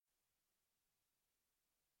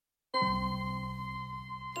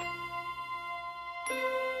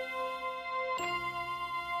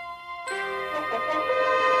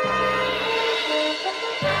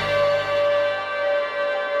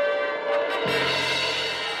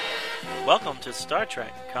Welcome to Star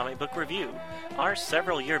Trek Comic Book Review. Our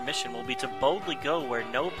several-year mission will be to boldly go where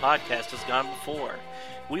no podcast has gone before.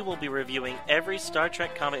 We will be reviewing every Star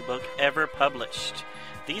Trek comic book ever published.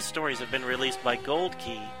 These stories have been released by Gold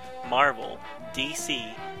Key, Marvel,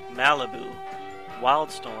 DC, Malibu,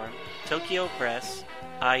 Wildstorm, Tokyo Press,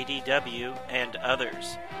 IDW, and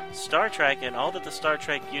others. Star Trek and all that the Star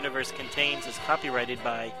Trek universe contains is copyrighted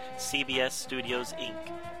by CBS Studios, Inc.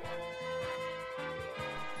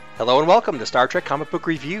 Hello and welcome to Star Trek Comic Book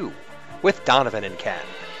Review with Donovan and Ken,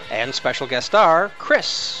 and special guest star,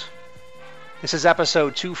 Chris. This is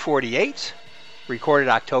episode 248, recorded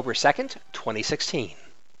October 2nd, 2016.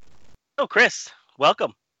 Oh, Chris,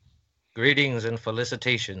 welcome. Greetings and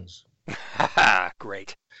felicitations.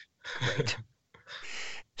 Great.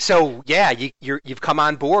 So, yeah, you've come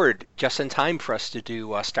on board just in time for us to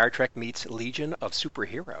do Star Trek meets Legion of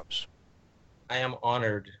Superheroes. I am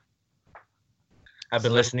honored. I've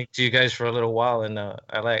been listening to you guys for a little while, and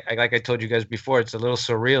like I told you guys before, it's a little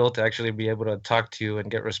surreal to actually be able to talk to you and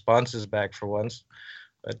get responses back for once.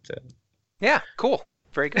 But yeah, cool,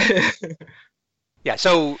 very good. Yeah,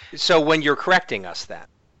 so when you're correcting us then,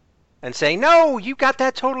 and saying, no, you got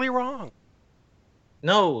that totally wrong.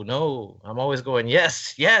 No, I'm always going,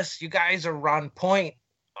 yes, you guys are on point.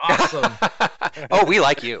 Awesome. Oh, we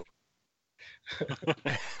like you.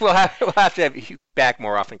 We'll have to have you back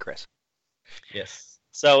more often, Chris. Yes.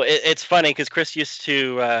 So it's funny because Chris used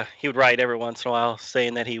to, he would write every once in a while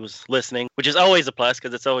saying that he was listening, which is always a plus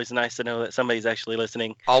because it's always nice to know that somebody's actually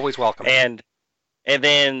listening. Always welcome. And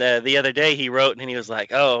then the other day he wrote and he was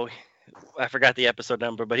like, oh, I forgot the episode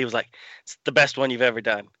number, but he was like, it's the best one you've ever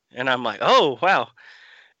done. And I'm like, oh, wow.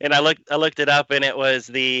 And I looked it up, and it was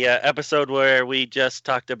the episode where we just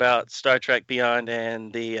talked about Star Trek Beyond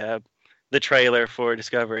and the trailer for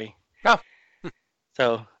Discovery. Oh.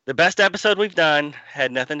 So the best episode we've done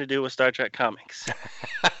had nothing to do with Star Trek comics.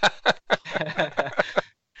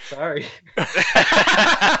 Sorry.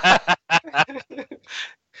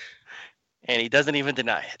 And he doesn't even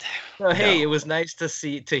deny it. Well, hey, It was nice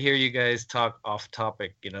to hear you guys talk off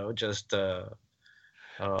topic.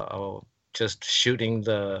 Just shooting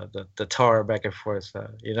the tar back and forth.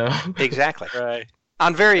 Exactly. Right.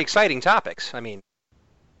 On very exciting topics. I mean.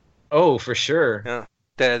 Oh, for sure. Yeah.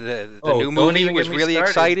 The new movie was really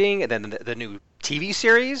exciting, and then the new TV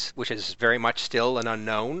series, which is very much still an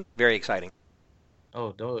unknown, very exciting.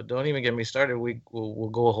 Oh, don't even get me started. We'll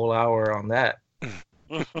go a whole hour on that.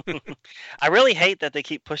 I really hate that they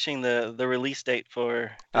keep pushing the release date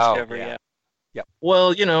for Discovery. Oh, yeah. Yep.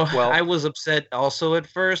 Well, I was upset also at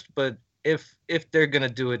first, but if they're gonna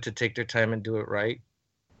do it to take their time and do it right,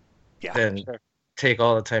 then sure. Take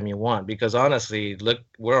all the time you want, because honestly, look,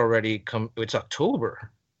 we're already it's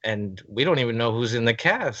October and we don't even know who's in the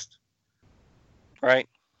cast. Right.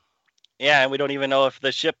 Yeah, and we don't even know if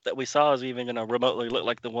the ship that we saw is even going to remotely look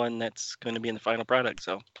like the one that's going to be in the final product.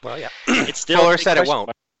 So, well, yeah, it's still Fuller said it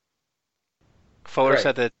won't. Fuller right.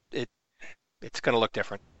 said that it's going to look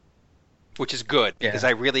different, which is good because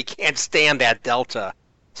I really can't stand that Delta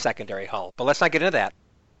secondary hull. But let's not get into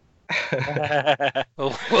that.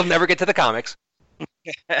 We'll never get to the comics.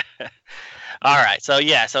 All right, so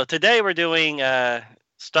today we're doing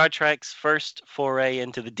Star Trek's first foray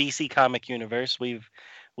into the DC comic universe. We've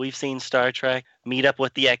seen Star Trek meet up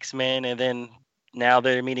with the X-Men, and then now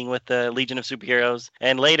they're meeting with the Legion of Superheroes,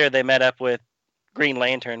 and later they met up with Green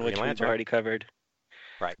Lantern, which we've already covered.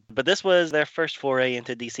 Right. But this was their first foray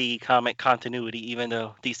into DC comic continuity, even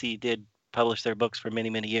though DC did publish their books for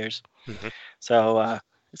many, many years. Mm-hmm. So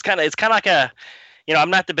it's kind of like a, I'm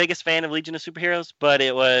not the biggest fan of Legion of Superheroes, but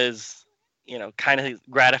it was, kind of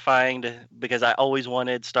gratifying because I always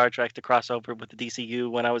wanted Star Trek to cross over with the DCU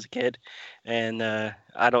when I was a kid. And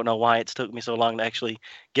I don't know why it's took me so long to actually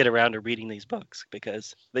get around to reading these books,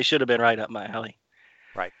 because they should have been right up my alley.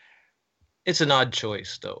 Right. It's an odd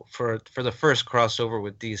choice, though. For the first crossover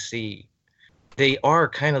with DC, they are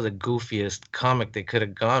kind of the goofiest comic they could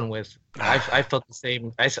have gone with. I felt the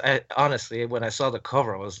same. I honestly, when I saw the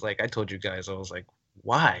cover, I told you guys, I was like,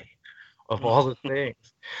 why? Of all the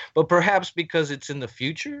things. But perhaps because it's in the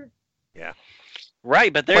future? Yeah.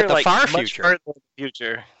 Right, but they're the like far much future. further in the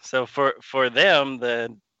future. So for them,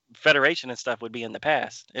 the Federation and stuff would be in the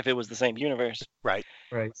past if it was the same universe. Right.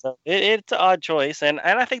 So it's an odd choice, and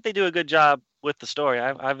I think they do a good job with the story.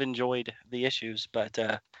 I've enjoyed the issues, but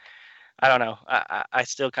I don't know. I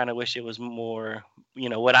still kind of wish it was more,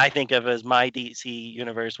 what I think of as my DC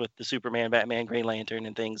universe with the Superman, Batman, Green Lantern,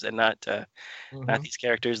 and things, and not these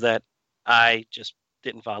characters that I just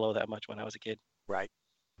didn't follow that much when I was a kid. Right.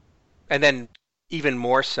 And then even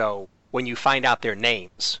more so when you find out their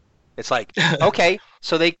names. It's like, okay,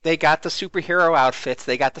 so they got the superhero outfits,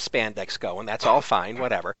 they got the spandex going, that's all fine,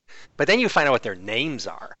 whatever. But then you find out what their names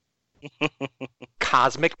are.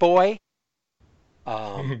 Cosmic Boy,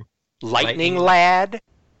 Lightning Lad,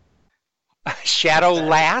 Shadow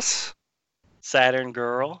Lass. Saturn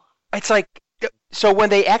Girl. It's like, so when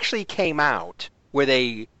they actually came out, were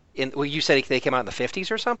they well, you said they came out in the 50s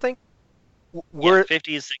or something? Yeah,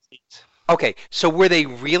 50s, 60s. Okay, so were they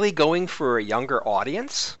really going for a younger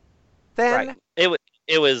audience then? Right.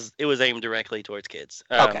 It was aimed directly towards kids.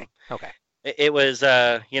 Okay. It was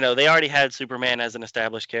they already had Superman as an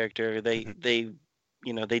established character. They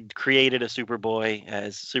created a Superboy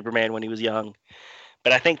as Superman when he was young,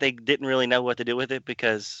 but I think they didn't really know what to do with it,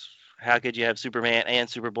 because how could you have Superman and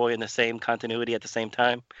Superboy in the same continuity at the same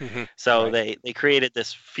time? Mm-hmm. So Right. they created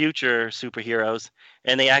this future superheroes,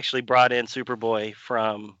 and they actually brought in Superboy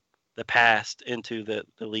from the past into the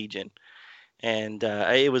Legion, and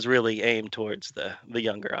it was really aimed towards the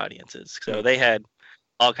younger audiences. So they had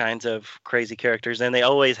all kinds of crazy characters, and they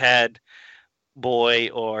always had boy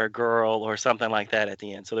or girl or something like that at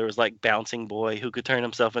the end. So there was like Bouncing Boy, who could turn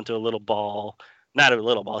himself into a little ball. Not a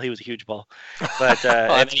little ball, he was a huge ball. But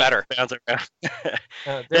Well, that's better. Bounce around.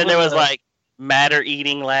 Then there was like Matter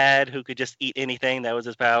Eating Lad, who could just eat anything. That was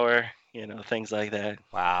his power. Things like that.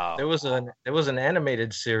 Wow. There was an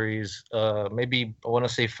animated series, maybe I want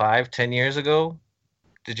to say 5-10 years ago.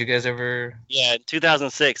 Did you guys ever? Yeah, in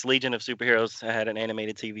 2006, Legion of Superheroes had an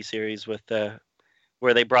animated TV series with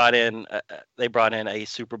where they brought in a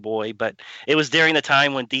Superboy, but it was during the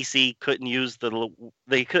time when DC couldn't use the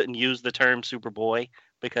term Superboy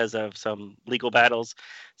because of some legal battles.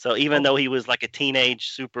 So even though he was like a teenage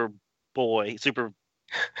Superman,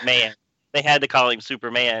 they had to call him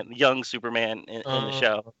Superman, young Superman in the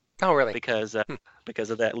show. Oh, really? Because of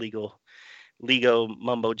that legal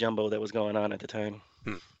mumbo jumbo that was going on at the time.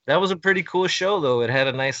 That was a pretty cool show, though. It had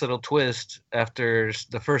a nice little twist. After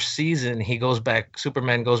the first season,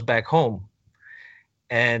 Superman goes back home.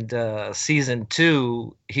 And season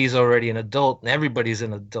 2, he's already an adult, and everybody's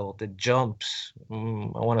an adult. It jumps, I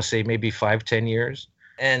want to say maybe 5-10 years.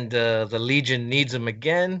 And the Legion needs him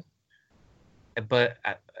again. But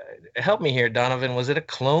help me here, Donovan. Was it a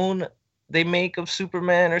clone they make of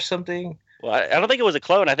Superman or something? Well, I don't think it was a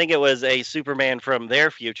clone. I think it was a Superman from their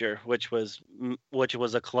future, which was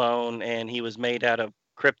a clone, and he was made out of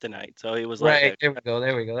kryptonite. So he was like there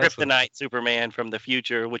we go. That's kryptonite Superman from the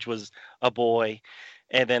future, which was a boy,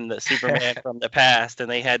 and then the Superman from the past, and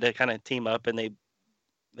they had to kind of team up, and they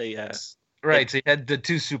right. So you had the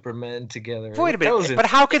two Supermen together. Wait a minute, but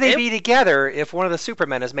how could they be together if one of the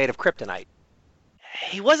Supermen is made of kryptonite?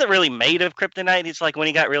 He wasn't really made of kryptonite. It's like when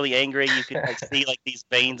he got really angry, you could see like these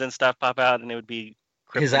veins and stuff pop out, and it would be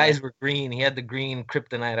kryptonite. His eyes were green. He had the green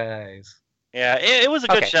kryptonite eyes. Yeah, it was a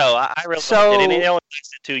good show. I really liked it. It only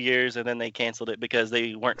lasted 2 years, and then they canceled it because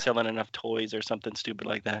they weren't selling enough toys or something stupid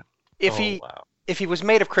like that. If he was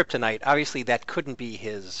made of kryptonite, obviously that couldn't be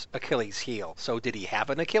his Achilles heel. So did he have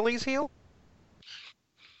an Achilles heel?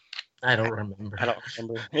 I don't remember.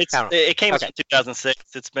 It came out in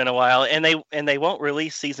 2006. It's been a while, and they won't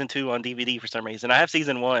release season 2 on DVD for some reason. I have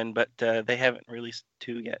season 1, but they haven't released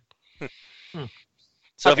 2 yet.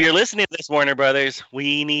 So if you're listening to this, Warner Brothers,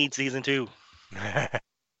 we need season 2.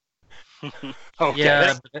 Okay.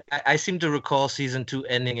 Yeah, but I seem to recall season 2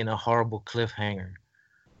 ending in a horrible cliffhanger.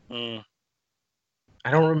 I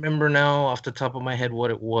don't remember now off the top of my head what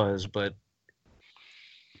it was, but.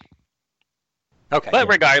 Okay. But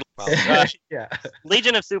regardless, yeah.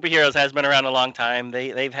 Legion of Superheroes has been around a long time.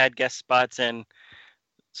 They've had guest spots in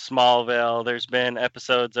Smallville. There's been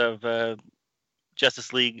episodes of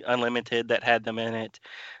Justice League Unlimited that had them in it.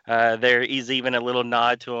 There is even a little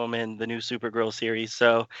nod to them in the new Supergirl series.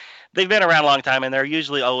 So they've been around a long time, and they're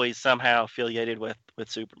usually always somehow affiliated with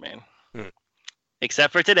Superman.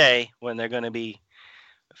 Except for today, when they're going to be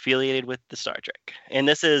affiliated with the Star Trek. And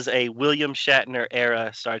this is a William Shatner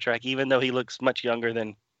era Star Trek, even though he looks much younger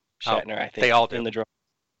than Shatner, I think. They all do. In the drawing.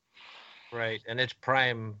 Right, and it's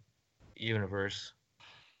Prime universe,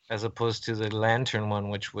 as opposed to the Lantern one,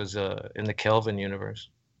 which was in the Kelvin universe.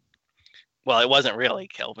 Well, it wasn't really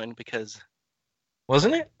Kelvin, because...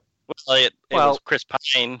 Wasn't it? Well, it was Chris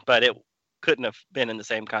Pine, but it couldn't have been in the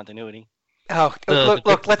same continuity. Oh,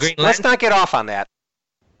 look, let's not get off on that.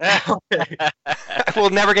 We'll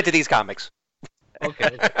never get to these comics. Okay.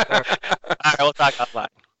 All right, we'll talk offline.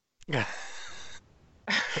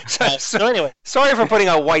 So anyway, sorry for putting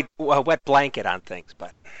a wet blanket on things,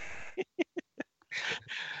 but.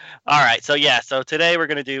 All right, so today we're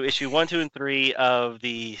going to do issue 1, 2, and 3 of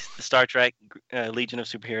the Star Trek Legion of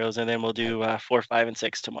Superheroes, and then we'll do 4, 5, and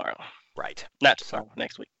 6 tomorrow. Right. Not tomorrow,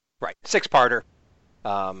 next week. Right, 6-parter.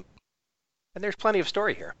 And there's plenty of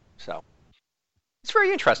story here, so it's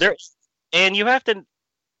very interesting. And you have to.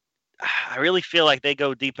 I really feel like they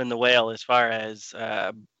go deep in the whale as far as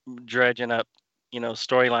dredging up,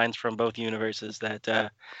 storylines from both universes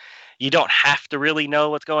that you don't have to really know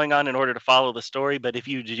what's going on in order to follow the story, but if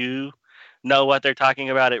you do know what they're talking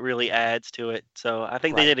about, it really adds to it. So I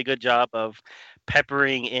think they did a good job of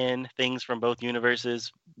peppering in things from both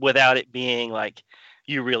universes without it being like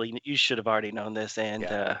you should have already known this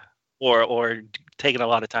and or taking a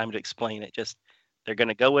lot of time to explain it. Just they're going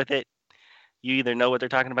to go with it. You either know what they're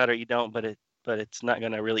talking about or you don't, but it's not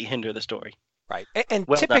going to really hinder the story. Right. And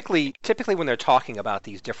typically when they're talking about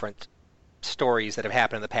these different stories that have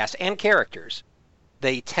happened in the past and characters,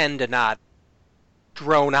 they tend to not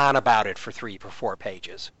drone on about it for 3 or 4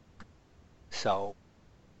 pages. So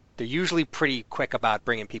they're usually pretty quick about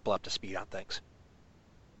bringing people up to speed on things.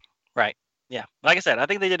 Right. Yeah. Like I said, I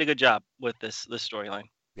think they did a good job with this storyline.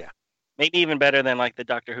 Yeah. Maybe even better than like the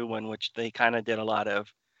Doctor Who one, which they kind of did a lot of,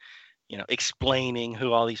 explaining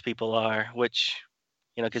who all these people are, which,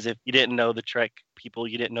 because if you didn't know the Trek people,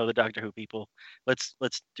 you didn't know the Doctor Who people. Let's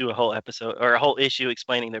do a whole episode or a whole issue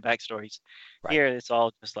explaining their backstories. Right. Here, it's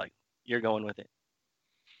all just like you're going with it.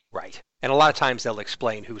 Right. And a lot of times they'll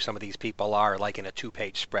explain who some of these people are, like in a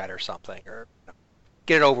 2-page spread or something, or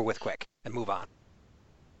get it over with quick and move on.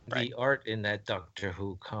 The art in that Doctor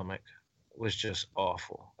Who comic was just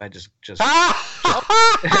awful. I just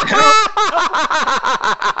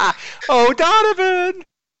Oh, Donovan!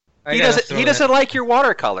 He doesn't like your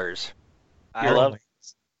watercolors. I love it.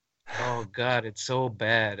 Oh God, it's so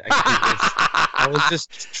bad. I was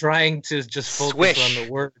just trying to just focus on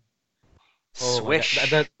the word. Oh, Swish.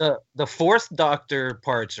 The 4th Doctor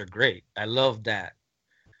parts are great. I love that.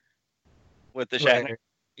 With the Shatner.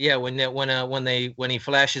 Yeah, when he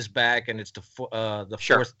flashes back and it's the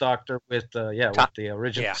 4th Doctor with with the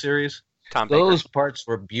original series. Tom Baker. Those parts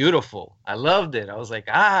were beautiful. I loved it. I was like,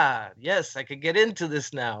 yes, I could get into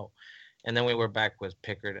this now. And then we were back with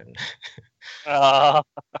Pickard and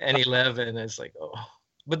and 11. It's like,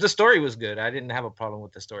 but the story was good. I didn't have a problem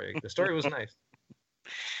with the story. The story was nice.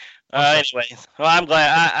 Anyways, well, I'm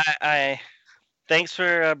glad. I thanks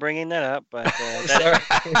for bringing that up, but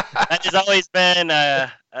that has always been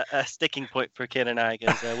a sticking point for Ken and I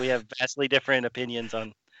because we have vastly different opinions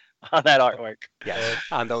on that artwork. Yeah,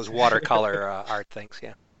 on those watercolor art things.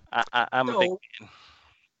 Yeah, I'm a big fan.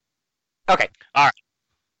 Okay, all right.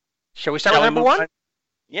 Shall we start with number 1?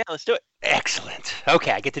 Yeah, let's do it. Excellent.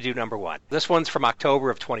 Okay, I get to do number 1. This one's from October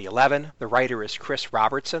of 2011. The writer is Chris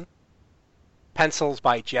Robertson. Pencils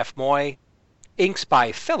by Jeff Moy. Inks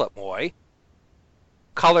by Philip Moy.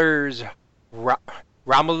 Colors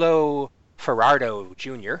Romulo Ferraro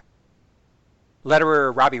Jr.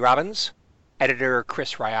 Letterer Robbie Robbins. Editor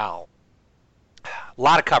Chris Ryall. A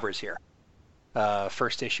lot of covers here.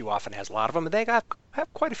 First issue often has a lot of them, and they have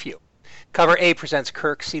quite a few. Cover A presents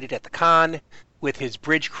Kirk seated at the con with his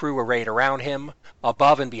bridge crew arrayed around him.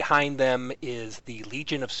 Above and behind them is the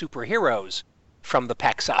Legion of Superheroes from the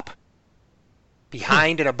pecs up.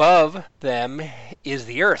 Behind and above them is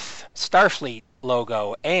the Earth, Starfleet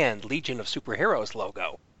logo, and Legion of Superheroes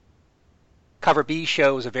logo. Cover B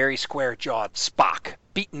shows a very square-jawed Spock,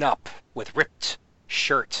 beaten up with ripped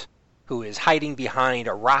shirt, who is hiding behind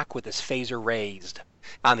a rock with his phaser raised.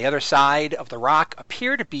 On the other side of the rock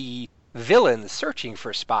appear to be villains searching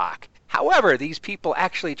for Spock. However, these people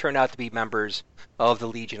actually turn out to be members of the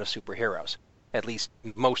Legion of Superheroes. At least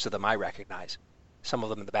most of them I recognize. Some of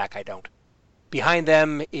them in the back I don't. Behind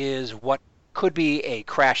them is what could be a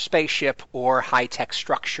crashed spaceship or high-tech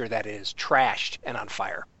structure that is trashed and on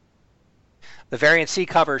fire. The variant C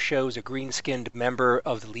cover shows a green-skinned member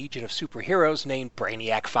of the Legion of Superheroes named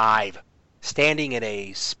Brainiac 5, standing in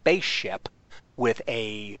a spaceship with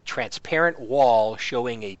a transparent wall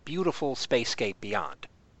showing a beautiful spacescape beyond.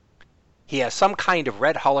 He has some kind of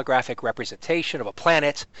red holographic representation of a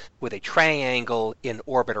planet with a triangle in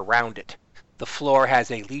orbit around it. The floor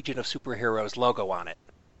has a Legion of Superheroes logo on it.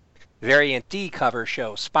 Variant D cover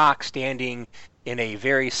shows Spock standing in a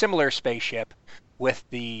very similar spaceship with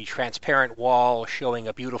the transparent wall showing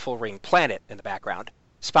a beautiful ringed planet in the background.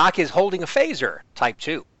 Spock is holding a phaser, Type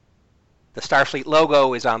 2. The Starfleet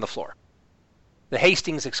logo is on the floor. The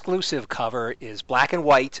Hastings exclusive cover is a black and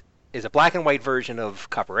white version of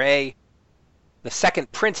cover A. The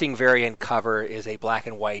second printing variant cover is a black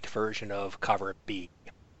and white version of cover B.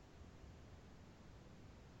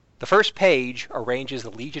 The first page arranges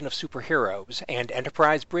the Legion of Superheroes and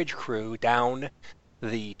Enterprise bridge crew down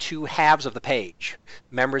the two halves of the page.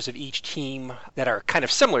 Members of each team that are kind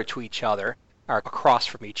of similar to each other are across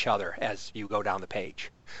from each other as you go down the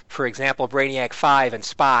page. For example, Brainiac 5 and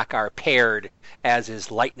Spock are paired, as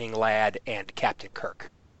is Lightning Lad and Captain Kirk.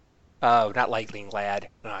 Oh, not Lightning Lad.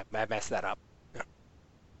 No, I messed that up.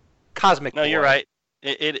 Cosmic No, Boy. you're right.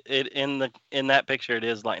 It in that picture it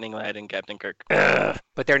is Lightning Lad and Captain Kirk.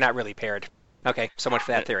 But they're not really paired. Okay, so much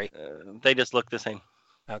for that theory. They just look the same.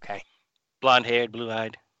 Okay. Blonde haired, blue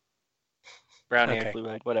eyed. Brown haired, Okay. blue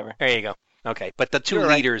eyed, whatever. There you go. Okay, but the two You're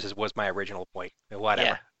right. leaders was my original point. Whatever.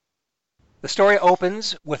 Yeah. The story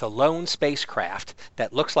opens with a lone spacecraft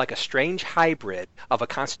that looks like a strange hybrid of a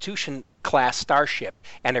Constitution-class starship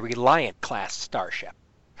and a Reliant-class starship.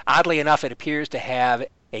 Oddly enough, it appears to have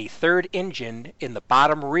a third engine in the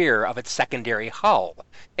bottom rear of its secondary hull.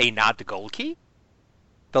 A nod to Gold Key?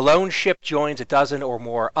 The lone ship joins a dozen or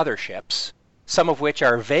more other ships, some of which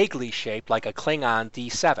are vaguely shaped like a Klingon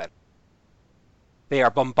D7. They are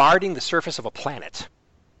bombarding the surface of a planet.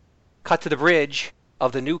 Cut to the bridge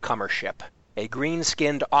of the newcomer ship. A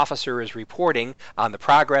green-skinned officer is reporting on the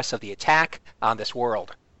progress of the attack on this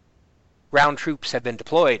world. Ground troops have been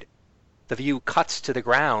deployed. The view cuts to the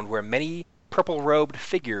ground where many purple-robed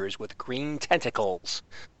figures with green tentacles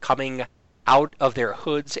coming out of their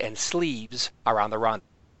hoods and sleeves are on the run.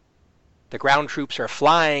 The ground troops are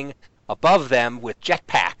flying above them with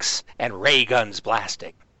jetpacks and ray guns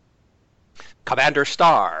blasting. Commander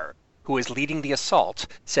Starr, who is leading the assault,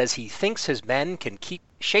 says he thinks his men can keep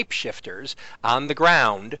shapeshifters on the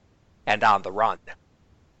ground and on the run.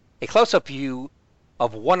 A close-up view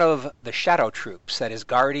of one of the shadow troops that is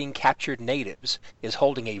guarding captured natives is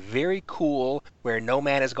holding a very cool, where no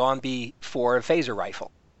man has gone before, phaser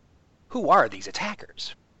rifle. Who are these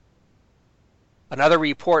attackers? Another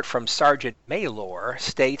report from Sergeant Maylor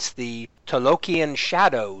states the Tolokian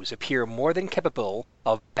shadows appear more than capable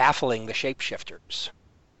of baffling the shapeshifters.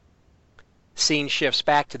 Scene shifts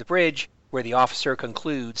back to the bridge, where the officer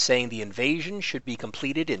concludes saying the invasion should be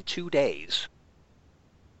completed in 2 days.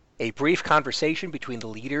 A brief conversation between the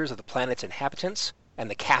leaders of the planet's inhabitants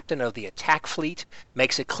and the captain of the attack fleet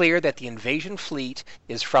makes it clear that the invasion fleet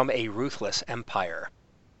is from a ruthless empire.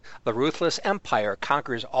 The ruthless empire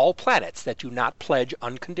conquers all planets that do not pledge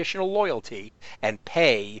unconditional loyalty and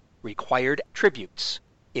pay required tributes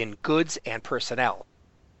in goods and personnel.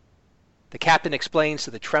 The captain explains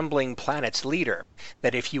to the trembling planet's leader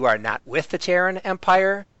that if you are not with the Terran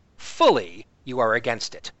Empire, fully you are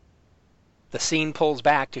against it. The scene pulls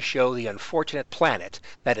back to show the unfortunate planet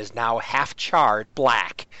that is now half-charred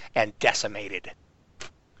black and decimated.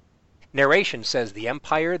 Narration says the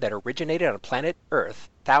empire that originated on planet Earth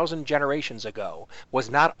 1,000 generations ago was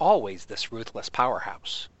not always this ruthless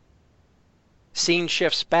powerhouse. Scene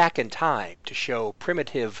shifts back in time to show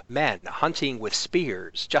primitive men hunting with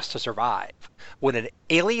spears just to survive, when an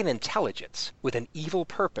alien intelligence with an evil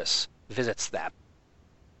purpose visits them.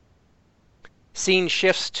 Scene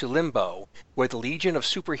shifts to Limbo, where the Legion of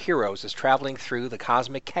Superheroes is traveling through the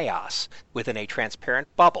cosmic chaos within a transparent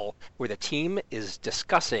bubble where the team is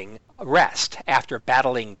discussing rest after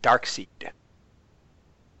battling Darkseid.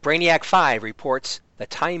 Brainiac 5 reports the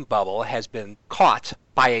time bubble has been caught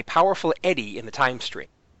by a powerful eddy in the time stream.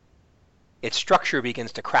 Its structure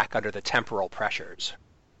begins to crack under the temporal pressures.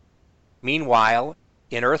 Meanwhile,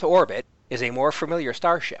 in Earth orbit is a more familiar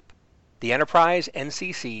starship, the Enterprise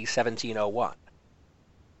NCC 1701.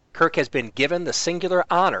 Kirk has been given the singular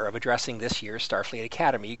honor of addressing this year's Starfleet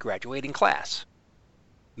Academy graduating class.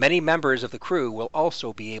 Many members of the crew will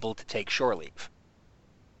also be able to take shore leave.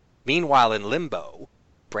 Meanwhile, in Limbo,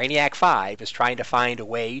 Brainiac 5 is trying to find a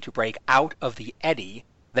way to break out of the eddy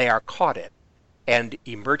they are caught in and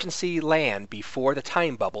emergency land before the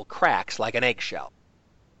time bubble cracks like an eggshell.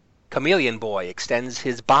 Chameleon Boy extends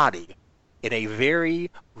his body in a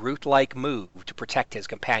very Root-like move to protect his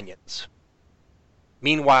companions.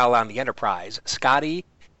 Meanwhile, on the Enterprise, Scotty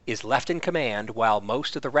is left in command while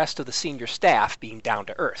most of the rest of the senior staff being down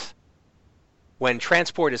to Earth. When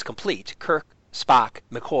transport is complete, Kirk, Spock,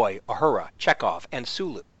 McCoy, Uhura, Chekhov, and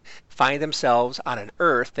Sulu find themselves on an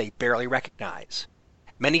Earth they barely recognize.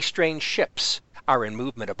 Many strange ships are in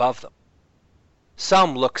movement above them.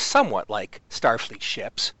 Some look somewhat like Starfleet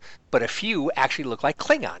ships, but a few actually look like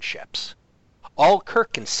Klingon ships. All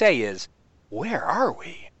Kirk can say is, "Where are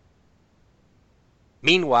we?"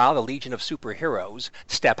 Meanwhile, the Legion of Superheroes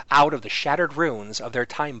step out of the shattered ruins of their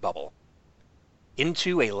time bubble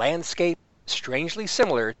into a landscape strangely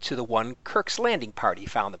similar to the one Kirk's landing party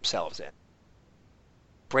found themselves in.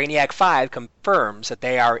 Brainiac 5 confirms that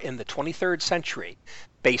they are in the 23rd century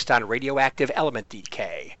based on radioactive element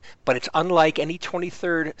decay, but it's unlike any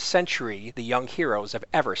 23rd century the young heroes have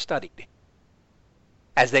ever studied.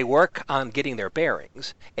 As they work on getting their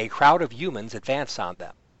bearings, a crowd of humans advance on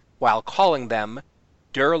them, while calling them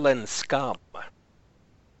Durlan scum.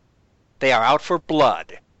 They are out for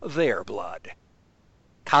blood, their blood.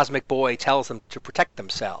 Cosmic Boy tells them to protect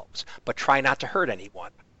themselves, but try not to hurt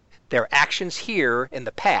anyone. Their actions here in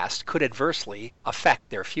the past could adversely affect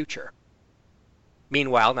their future.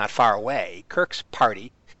 Meanwhile, not far away, Kirk's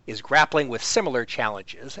party is grappling with similar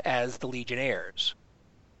challenges as the Legionnaires.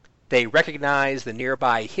 They recognize the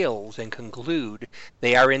nearby hills and conclude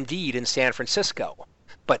they are indeed in San Francisco,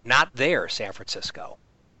 but not their San Francisco.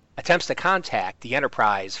 Attempts to contact the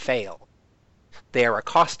Enterprise fail. They are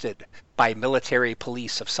accosted by military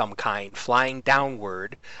police of some kind flying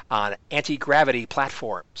downward on anti-gravity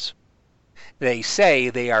platforms. They say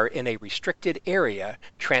they are in a restricted area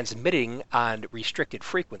transmitting on restricted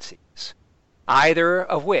frequencies, either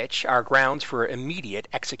of which are grounds for immediate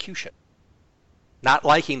execution. Not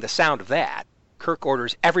liking the sound of that, Kirk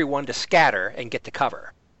orders everyone to scatter and get to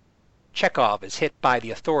cover. Chekhov is hit by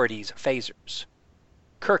the authorities' phasers.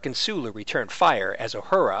 Kirk and Sulu return fire as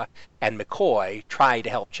Uhura and McCoy try to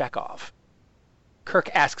help Chekhov.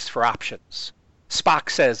 Kirk asks for options.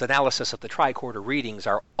 Spock says analysis of the tricorder readings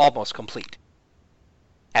are almost complete.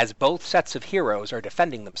 As both sets of heroes are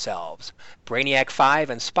defending themselves, Brainiac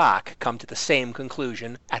 5 and Spock come to the same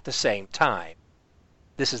conclusion at the same time.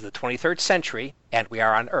 This is the 23rd century, and we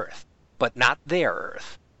are on Earth, but not their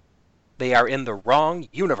Earth. They are in the wrong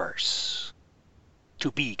universe.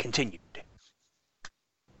 To be continued.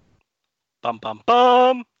 Bum, bum,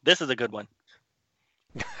 bum. This is a good one.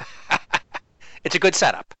 It's a good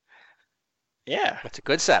setup. Yeah. It's a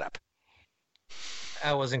good setup.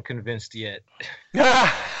 I wasn't convinced yet. Not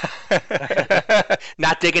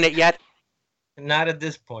digging it yet? Not at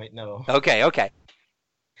this point, no. Okay.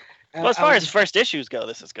 Well, as far as first issues go,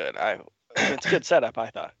 this is good. It's a good setup, I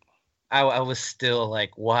thought. I was still like,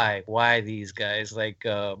 why these guys? Like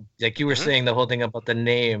you were saying the whole thing about the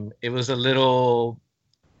name. It was a little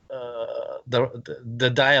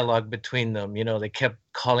the dialogue between them. You know, they kept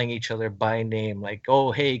calling each other by name, like,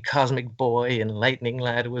 oh hey, Cosmic Boy and Lightning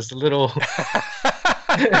Lad. It was a little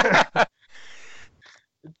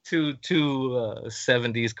too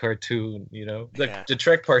 70s cartoon. You know, the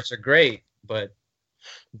Trek parts are great, but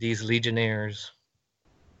these Legionnaires.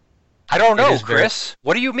 I don't know, Chris.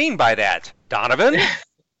 What do you mean by that, Donovan?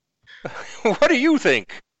 What do you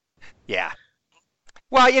think? Yeah.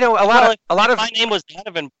 Well, you know, a lot of. My name was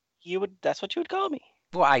Donovan. That's what you would call me.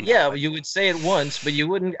 Well, yeah, you would say it once, but you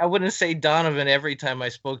wouldn't. I wouldn't say Donovan every time I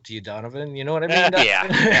spoke to you, Donovan. You know what I mean? Yeah.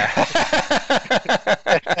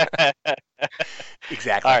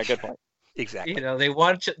 Exactly. All right, good point. Exactly. You know, they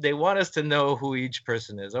want us to know who each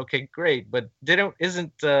person is. Okay, great, but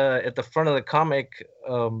isn't at the front of the comic,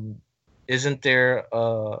 isn't there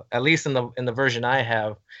at least in the version I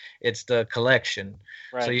have, it's the collection.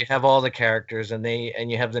 Right. So you have all the characters and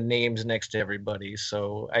you have the names next to everybody.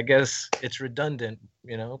 So I guess it's redundant,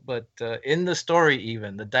 you know, but in the story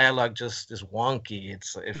even the dialogue just is wonky. It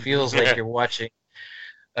feels like you're watching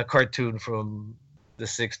a cartoon from the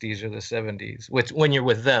 60s or the 70s when you're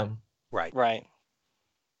with them. Right.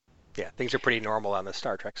 Yeah, things are pretty normal on the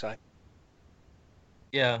Star Trek side.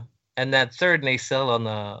 Yeah, and that third nacelle on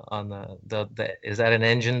the is that an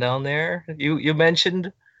engine down there? You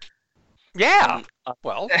mentioned. Yeah.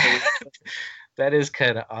 Well, that is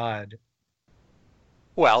kind of odd.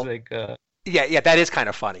 Well, like, yeah, that is kind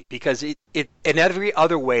of funny because it in every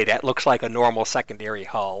other way that looks like a normal secondary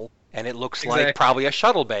hull, and it looks like probably a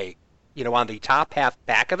shuttle bay, you know, on the top half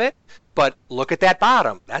back of it. But look at that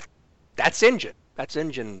bottom. That's engine. That's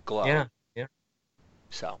engine glow. Yeah.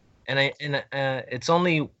 So. And it's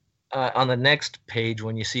only on the next page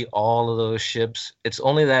when you see all of those ships. It's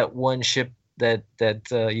only that one ship that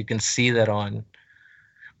you can see that on.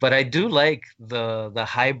 But I do like the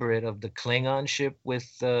hybrid of the Klingon ship with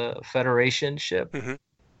the Federation ship. Mm-hmm.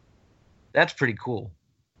 That's pretty cool.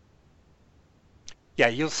 Yeah,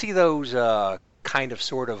 you'll see those kind of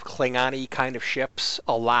sort of Klingon-y kind of ships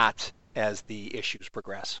a lot as the issues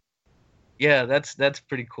progress. Yeah, that's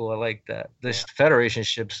pretty cool. I like that. The Federation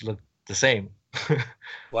ships look the same.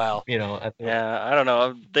 Wow. You know. I don't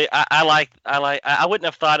know. I wouldn't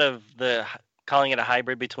have thought of calling it a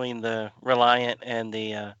hybrid between the Reliant and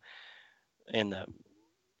the a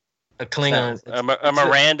Klingon, a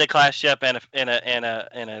Miranda class ship and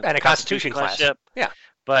a Constitution class ship. Yeah.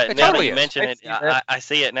 But now that you mention it, I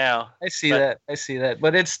see it now. I see that.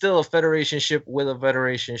 But it's still a Federation ship with a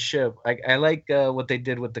Federation ship. I like what they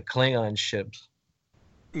did with the Klingon ships.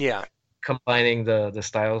 Yeah. Combining the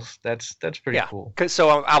styles. That's pretty cool.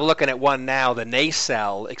 So I'm looking at one now, the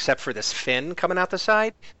nacelle, except for this fin coming out the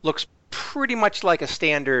side, looks pretty much like a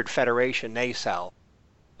standard Federation nacelle.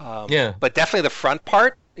 Yeah. But definitely the front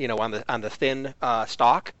part, on the thin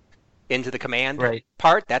stalk into the command Right.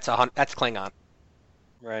 part, that's Klingon.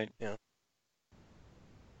 Right. Yeah.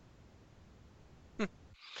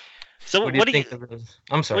 So What do you think of those?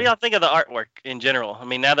 I'm what do sorry. y'all think of the artwork in general? I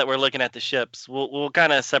mean, now that we're looking at the ships, we'll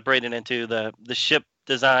kind of separate it into the ship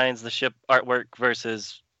designs, the ship artwork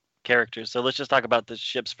versus characters. So let's just talk about the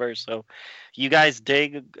ships first. So, you guys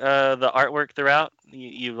dig the artwork throughout?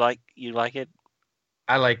 You like it?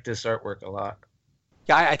 I like this artwork a lot.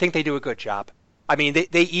 Yeah, I think they do a good job. I mean,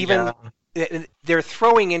 they even they're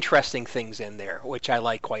throwing interesting things in there, which I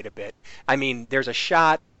like quite a bit. I mean, there's a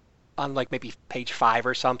shot on like maybe page 5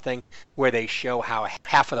 or something where they show how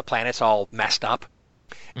half of the planet's all messed up,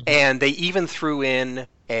 and they even threw in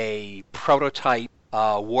a prototype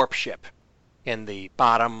warp ship in the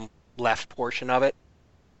bottom left portion of it,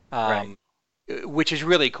 Right. which is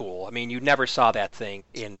really cool. I mean, you never saw that thing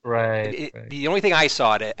in. Right. The only thing I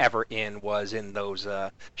saw it ever in was in those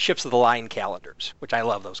Ships of the Line calendars, which I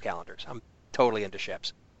love those calendars. I'm totally into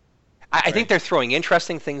ships. I think they're throwing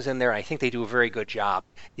interesting things in there. I think they do a very good job.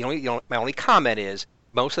 My only comment is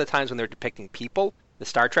most of the times when they're depicting people, the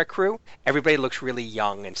Star Trek crew, everybody looks really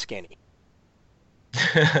young and skinny.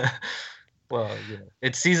 Well,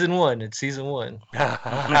 it's season 1. It's season 1. All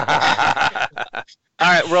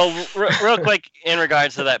right, real quick in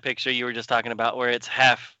regards to that picture you were just talking about, where it's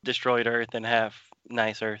half destroyed Earth and half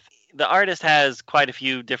nice Earth. The artist has quite a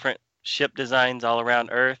few different ship designs all around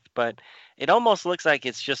Earth, but it almost looks like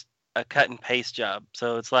it's just a cut and paste job.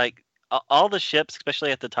 So it's like all the ships,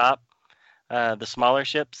 especially at the top, the smaller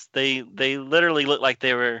ships, they literally look like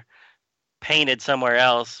they were painted somewhere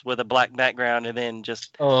else with a black background and then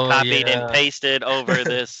just copied and pasted over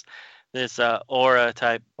this aura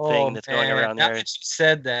type thing that's going around there. Now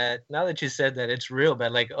that you said that, it's real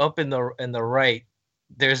bad. Like up in the right,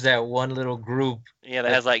 there's that one little group. Yeah,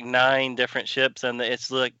 that has like 9 different ships, and it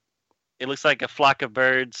looks like a flock of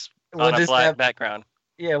birds on a black background.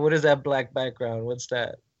 Yeah, what is that black background? What's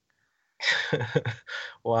that?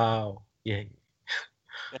 Wow. Yeah.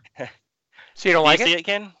 So you don't like it? See it,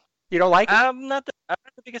 Ken? You don't like it? I'm not the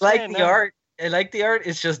biggest like fan. The art. I like the art.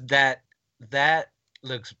 It's just that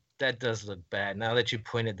does look bad. Now that you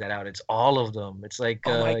pointed that out, it's all of them. It's like,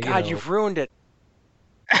 oh my God, you've ruined it.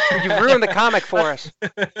 You've ruined the comic for us.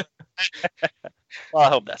 Well, I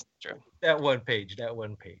hope that's true. That one page. No,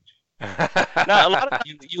 a lot of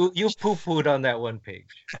you poo-pooed on that one page.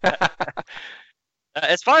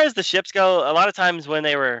 As far as the ships go, a lot of times when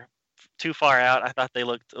they were too far out, I thought they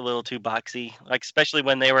looked a little too boxy. Like especially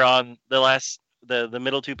when they were on the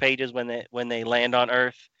middle 2 pages when they land on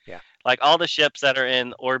Earth. Yeah. Like all the ships that are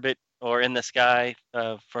in orbit or in the sky,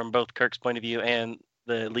 from both Kirk's point of view and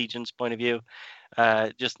the Legion's point of view,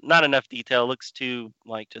 just not enough detail. Looks too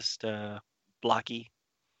like just blocky.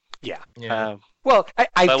 Yeah. Well,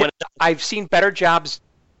 I've seen better jobs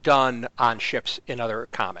done on ships in other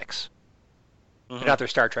comics, in other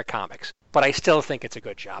Star Trek comics, but I still think it's a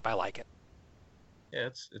good job. I like it. Yeah,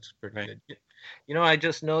 it's pretty good. I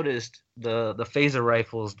just noticed the phaser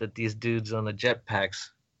rifles that these dudes on the jetpacks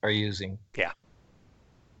are using. Yeah.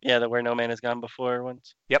 Yeah, the Where No Man Has Gone Before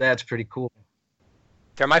ones. Yep. That's pretty cool.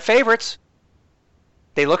 They're my favorites.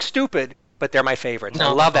 They look stupid, but they're my favorites.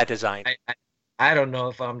 I love that design. I don't know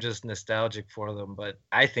if I'm just nostalgic for them, but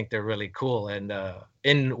I think they're really cool. And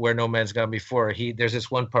in Where No Man's Gone Before, there's this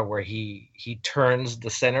one part where he turns the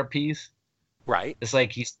centerpiece. Right. It's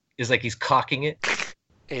like he's cocking it.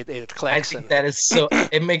 It clicks. I think that is so.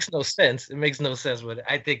 It makes no sense. It makes no sense, but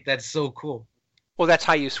I think that's so cool. Well, that's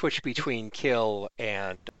how you switch between kill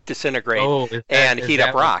and disintegrate and heat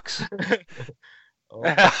up rocks.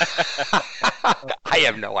 I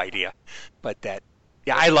have no idea, but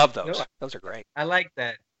I love those. Those are great. I like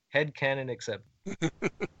that. Headcanon accepted.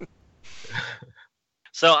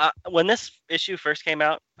 So when this issue first came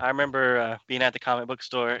out, I remember being at the comic book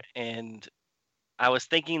store, and I was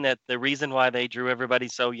thinking that the reason why they drew everybody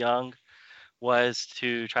so young was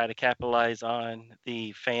to try to capitalize on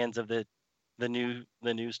the fans of the new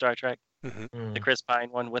Star Trek, the Chris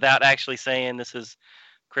Pine one, without actually saying this is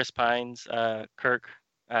Chris Pine's Kirk.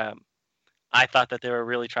 I thought that they were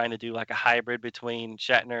really trying to do like a hybrid between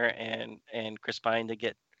Shatner and Chris Pine to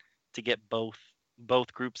get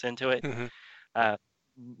both groups into it.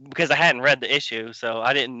 Because I hadn't read the issue, so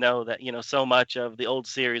I didn't know that so much of the old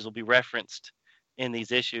series will be referenced in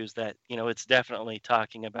these issues, that it's definitely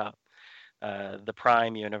talking about the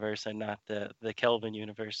Prime universe and not the Kelvin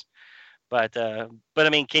universe. But I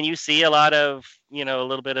mean, can you see a lot of a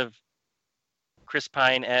little bit of Chris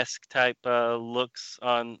Pine-esque type looks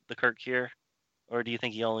on the Kirk here, or do you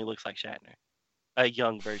think he only looks like Shatner, a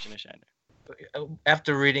young version of Shatner?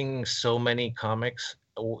 After reading so many comics,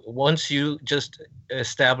 once you just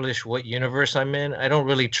establish what universe I'm in, I don't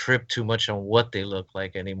really trip too much on what they look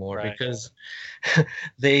like anymore, Right. because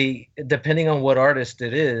they, depending on what artist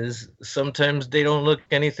it is, sometimes they don't look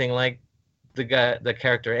anything like the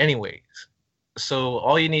character anyways. So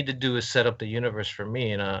all you need to do is set up the universe for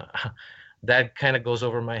me, and that kind of goes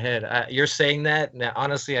over my head. You're saying that now,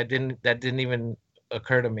 honestly, that didn't even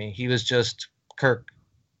occur to me. He was just Kirk.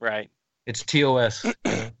 Right. It's TOS.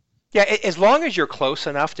 Yeah, as long as you're close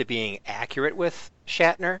enough to being accurate with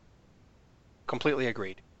Shatner, completely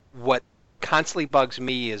agreed. What constantly bugs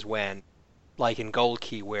me is when, like in Gold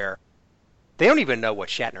Key, where they don't even know what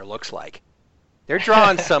Shatner looks like. They're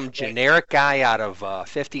drawing some generic guy out of a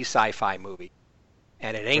 50s sci-fi movie,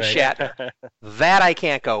 and it ain't Right. Shatner. That I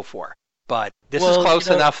can't go for. But this is Well, close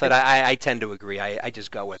you know, enough that I tend to agree. I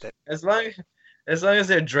just go with it. As long as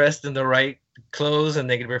they're dressed in the right clothes and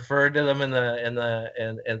they can refer to them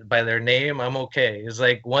and by their name, I'm okay. It's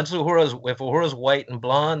like if Uhura's white and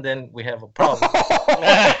blonde, then we have a problem.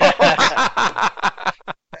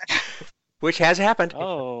 Which has happened.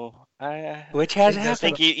 Oh, Which has I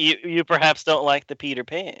happened. think you perhaps don't like the Peter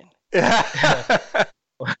Pan.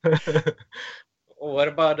 What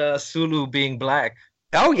about Sulu being black?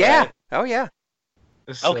 Oh yeah. Oh yeah.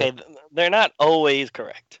 So, Okay, they're not always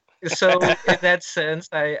correct. So in that sense,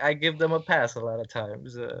 I give them a pass a lot of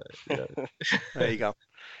times. There you go.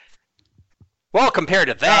 Well, compared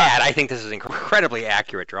to that, I think this is incredibly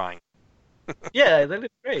accurate drawing. Yeah, that is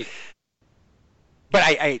great. But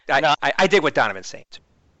I dig what Donovan's saying.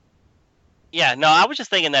 Yeah, no, I was just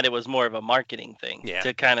thinking that it was more of a marketing thing Yeah.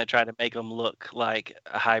 to kind of try to make them look like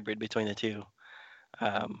a hybrid between the two.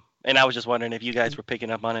 And I was just wondering if you guys were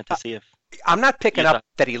picking up on it to see if. I'm not picking You up thought-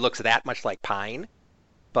 that he looks that much like Pine,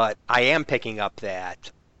 but I am picking up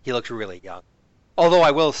that he looks really young. Although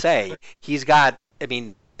I will say, he's got, I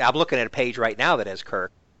mean, I'm looking at a page right now that has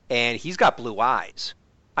Kirk, and he's got blue eyes.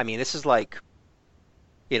 I mean, this is like,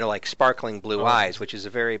 like sparkling blue eyes, which is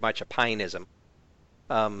very much a Pineism.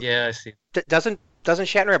 Yeah, I see. Doesn't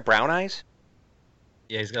Shatner have brown eyes?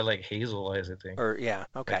 Yeah, he's got like hazel eyes, I think. Or yeah,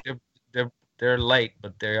 okay. Like, they're light,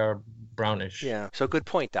 but they are brownish. Yeah, so good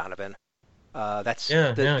point, Donovan. That's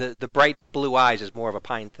Yeah, the bright blue eyes is more of a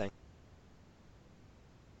Pine thing.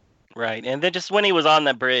 Right, and then just when he was on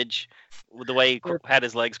the bridge, with the way he had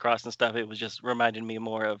his legs crossed and stuff, it was just reminding me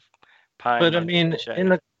more of Pine. But I than mean,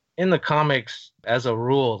 Shatner. in the comics, as a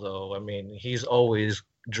rule, though, I mean, he's always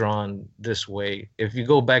drawn this way. If you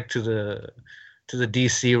go back to the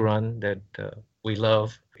DC run that we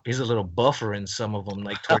love, he's a little buffer in some of them.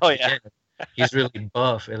 Like towards the end, he's really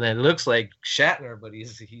buff, and then it looks like Shatner, but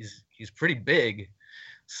he's pretty big.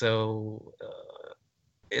 So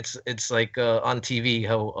it's like on TV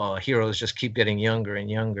how heroes just keep getting younger and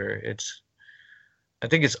younger. I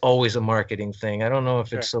think it's always a marketing thing. I don't know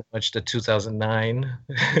if it's so much the 2009.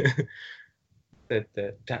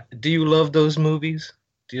 Do you love those movies?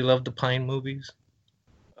 Do you love the Pine movies?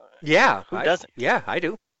 Yeah. Who doesn't? Yeah, I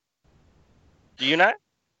do. Do you not?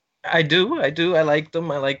 I do. I like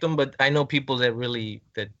them, but I know people that really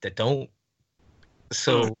that don't.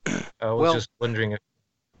 So I was just wondering if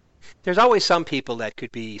there's always some people that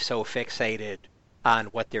could be so fixated on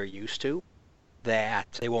what they're used to that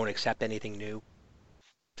they won't accept anything new.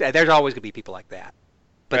 There's always going to be people like that.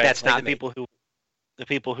 But Right, that's like not the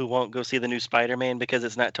people who won't go see the new Spider-Man because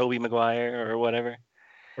it's not Tobey Maguire or whatever.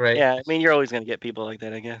 right. Yeah, I mean, you're always going to get people like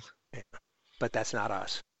that, I guess. But that's not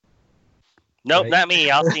us. Nope, Right. not me.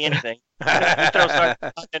 I'll see anything. You throw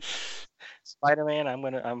Spider-Man,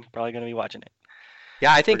 I'm probably going to be watching it.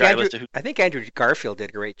 Yeah, I think Regardless to who- Andrew Garfield did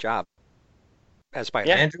a great job as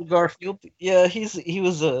Spider-Man. Andrew Garfield. Yeah, he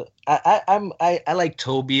was a. I like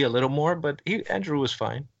Toby a little more, but Andrew was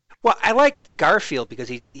fine. Well, I liked Garfield because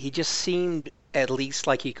he just seemed at least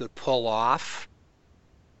like he could pull off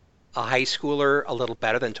a high schooler a little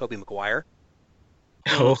better than Tobey Maguire.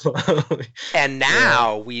 Oh, And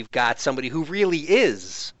now we've got somebody who really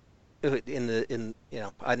is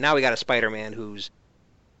now we got a Spider-Man who's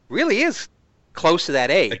really is close to that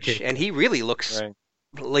age, Okay. and he really looks Right.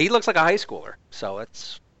 he looks like a high schooler, so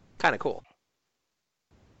it's kind of cool.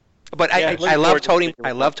 But Yeah, I love looking forward to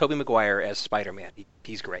I love Tobey Maguire as Spider-Man.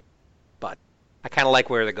 He's great, but I kind of like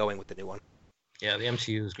where they're going with the new one. yeah, the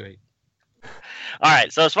MCU is great. All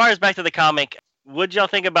right, so as far as back to the comic, what'd y'all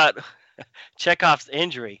think about Chekhov's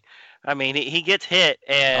injury? I mean, he gets hit,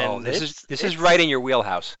 and this is right in your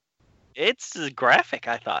wheelhouse. It's graphic,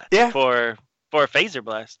 I thought. Yeah. For a phaser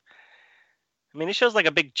blast. I mean, it shows like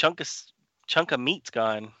a big chunk of meat's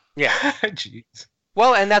gone. Yeah. Jeez.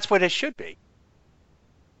 Well, and that's what it should be.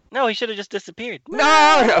 No, he should have just disappeared.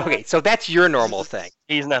 No. Okay, so that's your normal thing.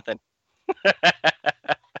 He's nothing.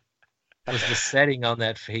 Was the setting on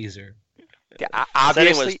that phaser? Yeah, Setting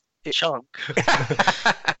obviously. was chunk.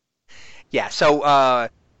 Yeah, so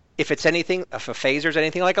if a phaser's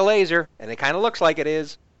anything like a laser, and it kind of looks like it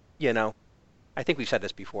is, I think we've said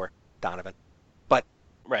this before, Donovan, but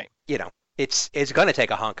Right. it's going to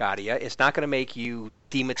take a hunk out of you. It's not going to make you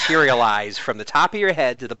dematerialize from the top of your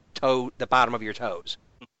head to the bottom of your toes.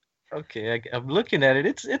 Okay, I'm looking at it.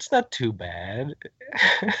 It's not too bad.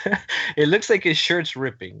 It looks like his shirt's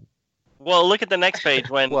ripping. Well, look at the next page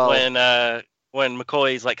when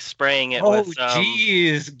McCoy's like spraying it with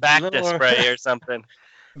jeez, Bacta spray or something.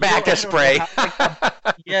 Bacta spray.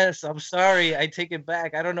 Yes, I'm sorry. I take it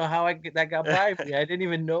back. I don't know how that got by me. I didn't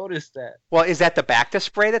even notice that. Well, is that the Bacta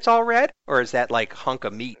spray that's all red, or is that like hunk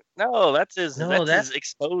of meat? No, that's his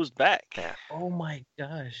exposed back. Yeah. Oh my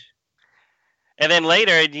gosh. And then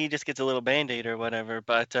later he just gets a little Band-Aid or whatever.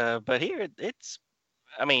 But here it's.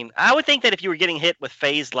 I mean, I would think that if you were getting hit with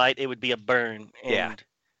phased light, it would be a burn, and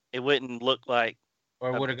it wouldn't look like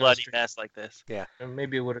a bloody mess like this. Yeah. Or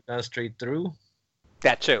maybe it would have gone straight through.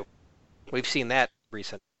 That too. We've seen that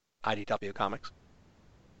recent IDW comics.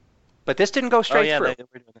 But this didn't go straight through.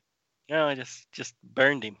 No, I just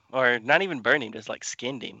burned him, or not even burned him, just like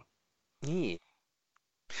skinned him. Neat.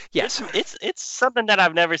 Yes, it's something that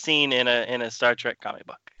I've never seen in a Star Trek comic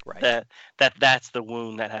book. Right. That's the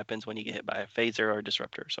wound that happens when you get hit by a phaser or a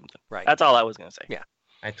disruptor or something. Right. That's all I was gonna say. Yeah.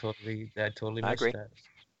 I totally missed agree.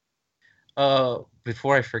 that.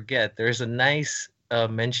 Before I forget, there's a nice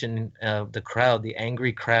mention of the crowd, the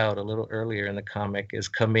angry crowd, a little earlier in the comic is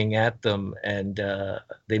coming at them, and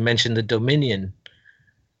they mention the Dominion.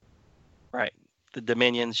 Right. The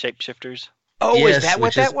Dominion shapeshifters. Oh, yes, is that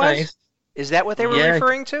what that was? Nice. Is that what they were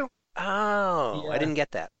referring to? Oh, Yeah. I didn't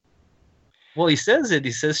get that. Well, he says it.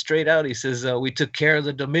 He says straight out. He says, "We took care of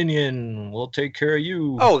the Dominion. We'll take care of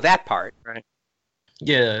you." Oh, that part. Right.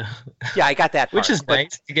 Yeah. Yeah, I got that part. Which is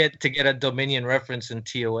nice to get a Dominion reference in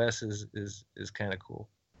TOS is kind of cool.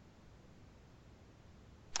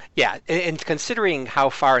 Yeah, and considering how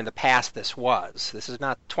far in the past this is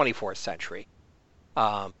not 24th century.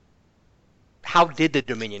 How did the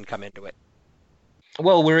Dominion come into it?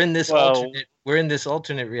 Well, we're in this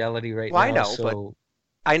alternate reality right now.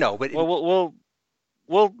 I know, but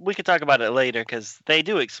we could talk about it later because they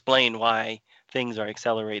do explain why things are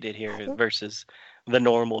accelerated here versus the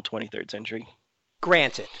normal 23rd century.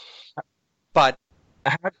 Granted, but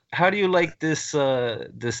how do you like this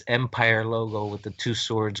this Empire logo with the two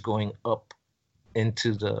swords going up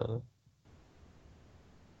into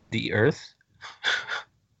the Earth?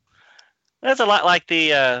 That's a lot like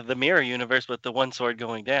the Mirror Universe with the one sword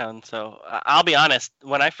going down. So I'll be honest,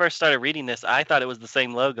 when I first started reading this, I thought it was the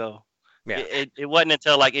same logo. Yeah. It wasn't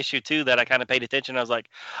until like issue 2 that I kind of paid attention. I was like,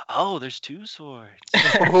 oh, there's two swords.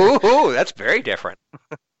 Ooh, that's very different.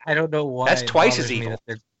 I don't know why. That's twice as evil.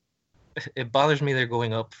 It bothers me they're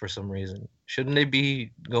going up for some reason. Shouldn't they be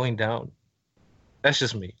going down? That's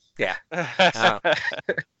just me. Yeah.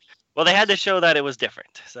 Well, they had to show that it was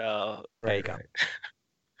different. So there you go. Right.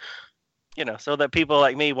 So that people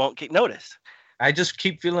like me won't keep notice. I just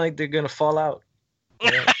keep feeling like they're gonna fall out.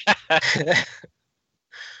 Yeah.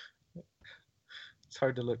 It's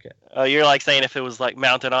hard to look at. Oh, you're like saying if it was like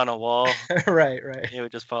mounted on a wall, right. it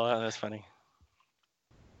would just fall out. That's funny.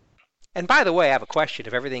 And by the way, I have a question.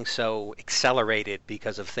 If everything's so accelerated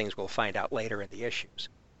because of things we'll find out later in the issues,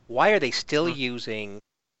 why are they still using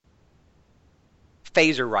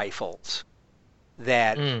phaser rifles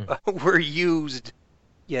that were used,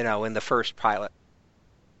 in the first pilot?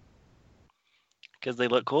 Because they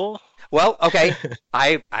look cool? Well, okay.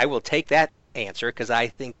 I will take that answer because I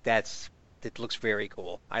think it looks very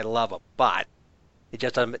cool. I love them, but it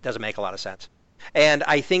just doesn't make a lot of sense. And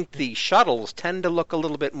I think the shuttles tend to look a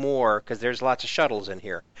little bit more, because there's lots of shuttles in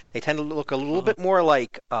here. They tend to look a little bit more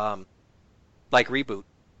like Reboot,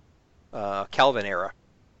 Kelvin era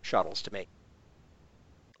shuttles to me.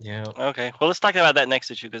 Yeah. Okay. Well, let's talk about that next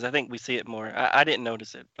issue because I think we see it more. I didn't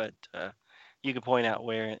notice it, but you can point out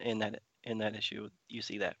where in that issue you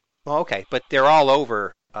see that. Well, okay, but they're all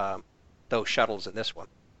over those shuttles in this one.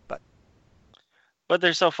 But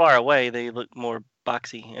they're so far away, they look more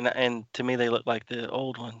boxy, and to me they look like the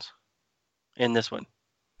old ones in this one.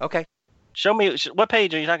 Okay. Show me what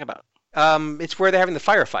page are you talking about? It's where they're having the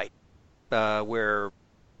firefight, where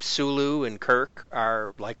Sulu and Kirk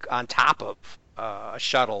are like on top of a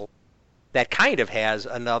shuttle that kind of has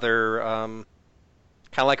another kind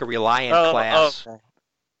of like a Reliant class okay.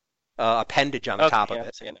 appendage on the top of it.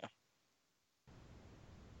 I see it now.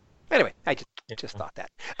 Anyway, I just thought that.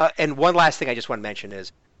 And one last thing I just want to mention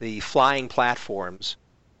is the flying platforms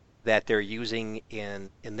that they're using in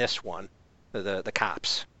this one, the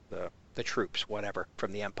cops, the troops, whatever,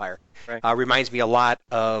 from the Empire, Right. reminds me a lot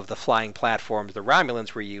of the flying platforms the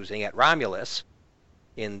Romulans were using at Romulus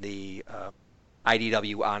in the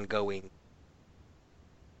IDW ongoing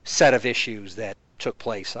set of issues that took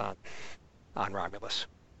place on Romulus.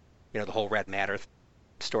 You know, the whole Red Matter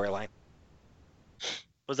storyline.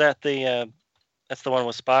 Was that that's the one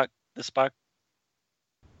with Spock? The Spock?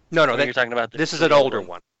 No, Or you're talking about this is the an older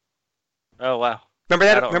one. Oh wow. Remember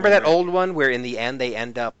I that? don't Remember that remember. old one where in the end they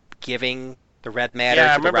end up giving the Red Matter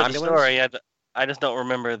Yeah, I to the remember Romulans? the story. I just don't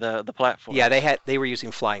remember the platform. Yeah, they were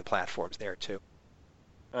using flying platforms there too.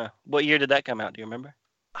 What year did that come out? Do you remember?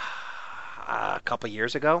 A couple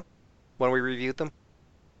years ago when we reviewed them.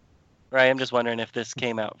 Right. I'm just wondering if this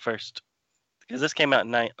came out first, because this came out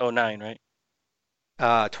in 2009, right?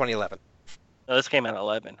 2011. Oh, this came out in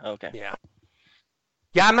 11. Okay. Yeah.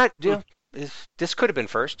 Yeah, I'm not. This could have been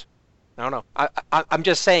first. I don't know. I'm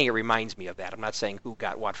just saying it reminds me of that. I'm not saying who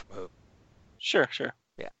got what from who. Sure.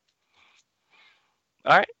 Yeah.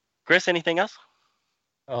 All right, Chris. Anything else?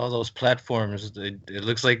 All those platforms. It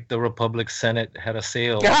looks like the Republic Senate had a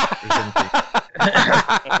sale or something.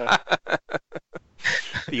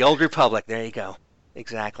 The old Republic. There you go.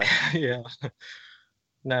 Exactly. Yeah.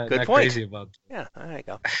 Not Good not point. crazy about that. Yeah. There you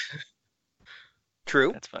go.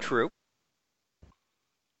 True. That's funny. True.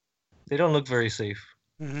 They don't look very safe.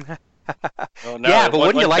 Oh no. Yeah, but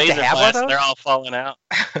wouldn't you when like to phaser have one of blasts, those? They're all falling out.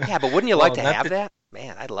 Yeah, but wouldn't you like Well, to not have the- that?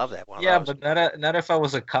 Man, I'd love that one. Yeah, of those. but not if I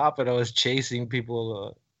was a cop and I was chasing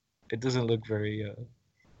people. It doesn't look very.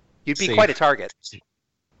 You'd be safe. quite a target,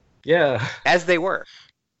 Yeah. as they were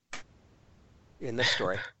in this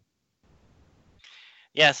story.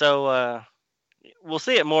 Yeah. So we'll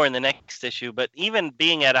see it more in the next issue. But even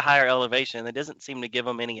being at a higher elevation, it doesn't seem to give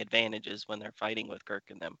them any advantages when they're fighting with Kirk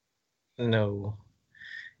and them. No.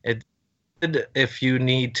 If you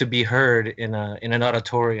need to be heard in an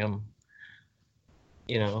auditorium,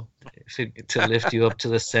 to lift you up to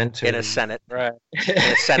the center. In a Senate, Right. in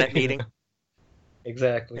a Senate meeting.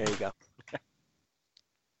 Exactly. There you go.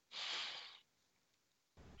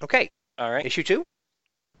 Okay, All right. issue 2.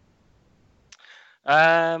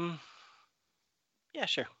 Yeah.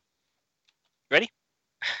 Sure.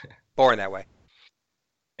 Boring that way.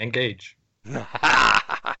 Engage.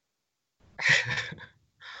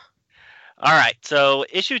 All right, so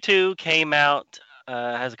issue 2 came out,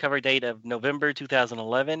 has a cover date of November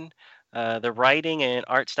 2011. The writing and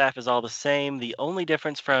art staff is all the same. The only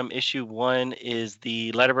difference from issue 1 is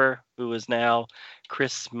the letterer, who is now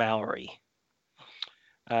Chris Mowry.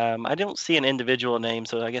 I don't see an individual name,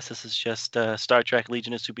 so I guess this is just Star Trek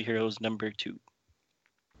Legion of Superheroes number 2.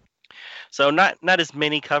 So not as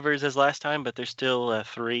many covers as last time, but there's still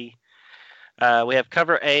 3. We have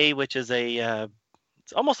cover A, which is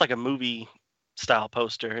it's almost like a movie style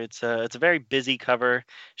poster. It's a very busy cover.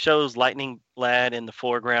 Shows Lightning Lad in the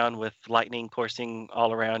foreground with lightning coursing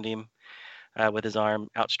all around him, with his arm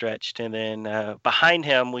outstretched, and then behind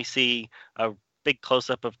him we see a big close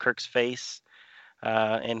up of Kirk's face,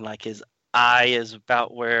 and like his eye is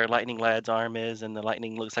about where Lightning Lad's arm is, and the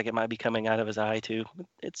lightning looks like it might be coming out of his eye too.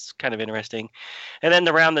 It's kind of interesting. And then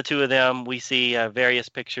around the two of them, we see various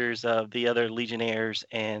pictures of the other Legionnaires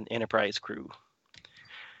and Enterprise crew.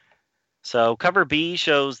 So cover B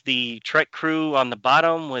shows the Trek crew on the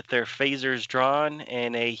bottom with their phasers drawn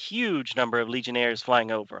and a huge number of Legionnaires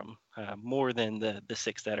flying over them, more than the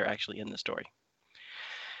 6 that are actually in the story.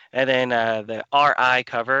 And then the RI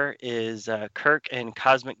cover is Kirk and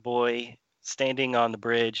Cosmic Boy standing on the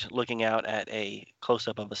bridge looking out at a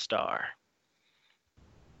close-up of a star.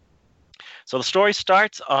 So the story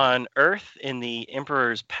starts on Earth in the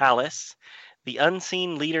Emperor's palace. The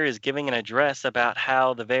unseen leader is giving an address about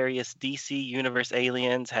how the various DC Universe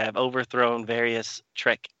aliens have overthrown various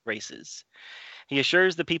Trek races. He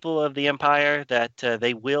assures the people of the Empire that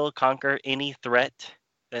they will conquer any threat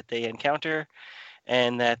that they encounter,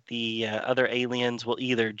 and that the other aliens will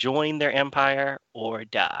either join their empire or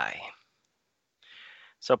die.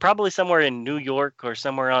 So probably somewhere in New York or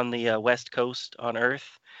somewhere on the West Coast on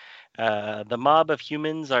Earth, the mob of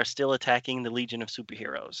humans are still attacking the Legion of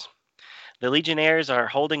Superheroes. The Legionnaires are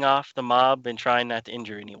holding off the mob and trying not to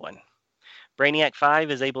injure anyone. Brainiac 5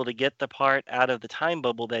 is able to get the part out of the time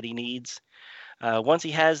bubble that he needs. Once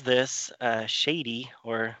he has this, Shady,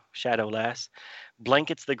 or Shadow Lass,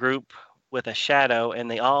 blankets the group with a shadow, and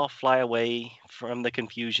they all fly away from the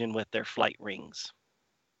confusion with their flight rings.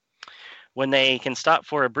 When they can stop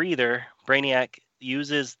for a breather, Brainiac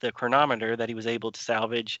uses the chronometer that he was able to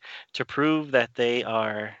salvage to prove that they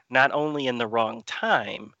are not only in the wrong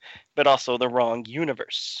time, but also the wrong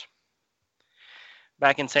universe.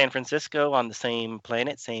 Back in San Francisco on the same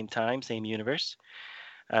planet, same time, same universe,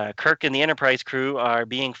 Kirk and the Enterprise crew are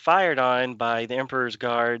being fired on by the Emperor's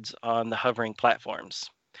guards on the hovering platforms.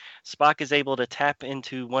 Spock is able to tap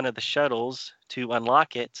into one of the shuttles to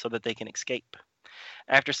unlock it so that they can escape.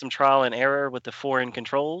 After some trial and error with the foreign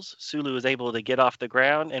controls, Sulu is able to get off the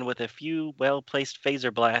ground, and with a few well-placed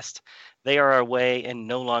phaser blasts, they are away and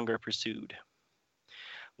no longer pursued.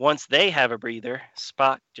 Once they have a breather,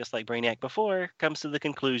 Spock, just like Brainiac before, comes to the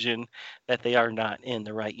conclusion that they are not in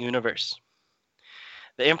the right universe.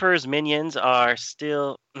 The Emperor's minions are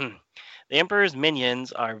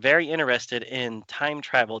very interested in time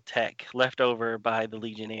travel tech left over by the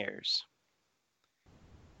Legionnaires.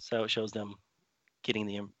 So it shows them getting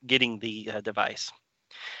the device.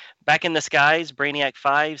 Back in the skies, Brainiac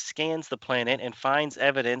 5 scans the planet and finds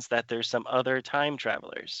evidence that there's some other time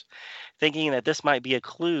travelers. Thinking that this might be a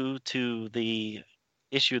clue to the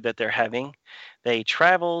issue that they're having, they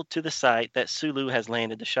travel to the site that Sulu has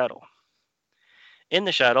landed the shuttle. In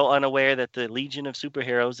the shuttle, unaware that the Legion of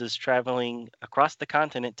Superheroes is traveling across the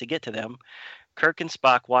continent to get to them, Kirk and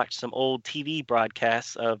Spock watch some old TV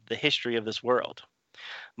broadcasts of the history of this world.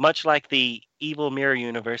 Much like the evil mirror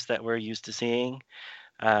universe that we're used to seeing,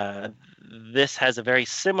 this has a very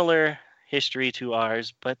similar history to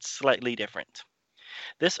ours, but slightly different.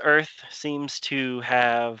 This Earth seems to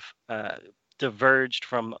have diverged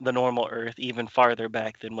from the normal Earth even farther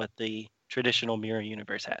back than what the traditional mirror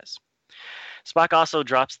universe has. Spock also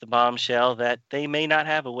drops the bombshell that they may not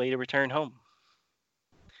have a way to return home.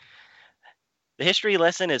 The history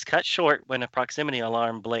lesson is cut short when a proximity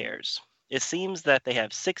alarm blares. It seems that they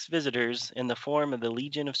have 6 visitors in the form of the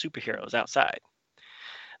Legion of Superheroes outside.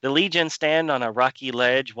 The Legion stand on a rocky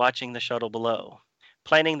ledge watching the shuttle below,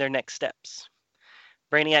 planning their next steps.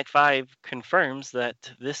 Brainiac 5 confirms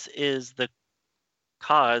that this is the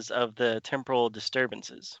cause of the temporal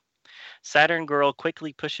disturbances. Saturn Girl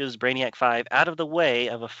quickly pushes Brainiac 5 out of the way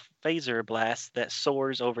of a phaser blast that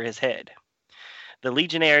soars over his head. The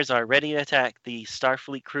Legionnaires are ready to attack the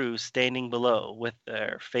Starfleet crew standing below with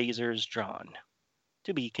their phasers drawn.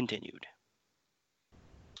 To be continued.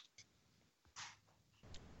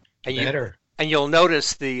 Better. And you'll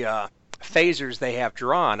notice the phasers they have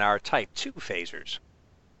drawn are Type 2 phasers.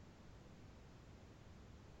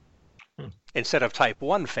 Instead of Type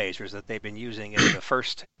 1 phasers that they've been using in the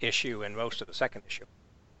first issue and most of the second issue.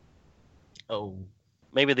 Oh.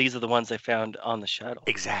 Maybe these are the ones they found on the shuttle.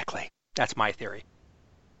 Exactly. That's my theory.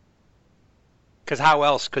 Because how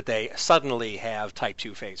else could they suddenly have Type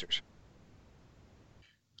 2 phasers?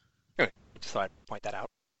 Anyway, just thought I'd point that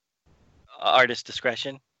out. Artist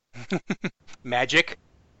discretion. Magic.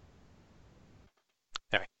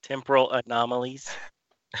 Anyway. Temporal anomalies.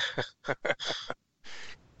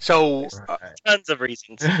 So, tons of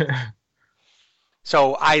reasons.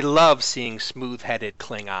 So I love seeing smooth-headed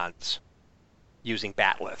Klingons using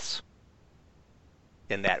bat'leths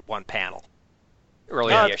in that one panel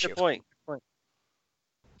early in the issue. Good point.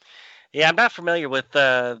 Yeah, I'm not familiar with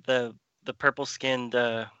the purple-skinned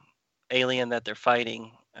alien that they're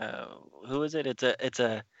fighting. Who is it? It's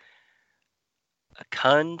a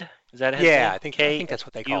Kund. Is that his name? I think that's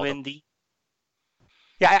what they call them. UND.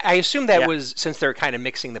 Yeah, I assume that was since they're kind of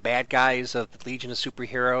mixing the bad guys of the Legion of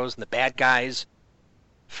Superheroes and the bad guys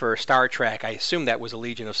for Star Trek. I assume that was a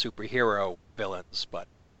Legion of Superhero villains, but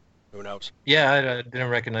who knows? Yeah, I didn't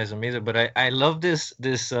recognize them either, but I love this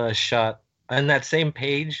shot on that same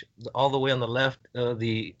page, all the way on the left.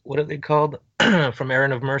 What are they called from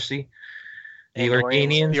Errand of Mercy? The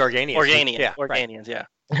Organians. The Organians. Yeah, Organians. Yeah.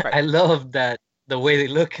 Right. I love that the way they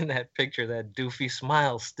look in that picture. That doofy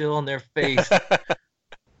smile still on their face.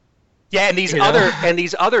 Yeah, and these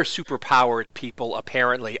other superpowered people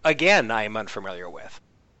apparently, again, I am unfamiliar with.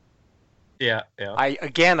 Yeah. I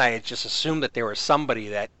had just assumed that there was somebody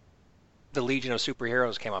that the Legion of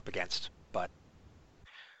Superheroes came up against, but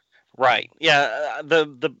right. Yeah,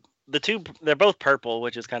 the two, they're both purple,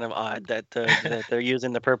 which is kind of odd that that they're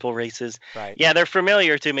using the purple races. Right. Yeah, they're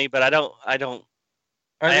familiar to me, but I don't. I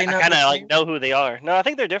kind of know who they are. No, I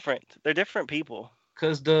think they're different. They're different people.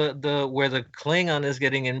 Because the where the Klingon is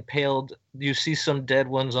getting impaled, you see some dead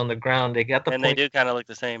ones on the ground. They got they do kind of look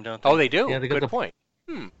the same, don't they? Oh, they do. Yeah, they got Good point.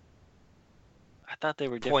 I thought they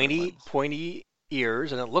were different pointy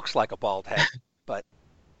ears, and it looks like a bald head, but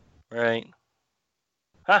right.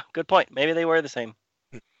 Huh. Good point. Maybe they were the same.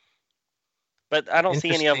 But I don't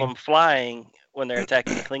see any of them flying when they're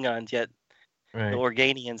attacking the Klingons yet. Right. The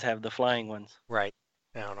Organians have the flying ones. Right.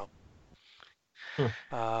 I don't know.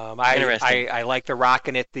 Interesting. I like the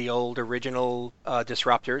rocking it, the old original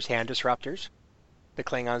disruptors, hand disruptors, the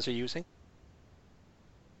Klingons are using.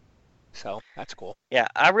 So that's cool. Yeah,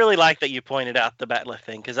 I really like that you pointed out the bat'leth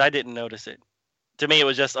thing because I didn't notice it. To me, it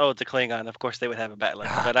was just, oh, it's a Klingon. Of course, they would have a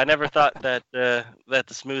bat'leth, but I never thought that that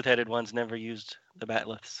the smooth-headed ones never used the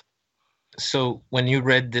bat'leths. So when you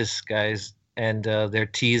read this, guys, and they're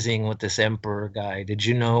teasing with this Emperor guy, did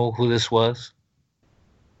you know who this was?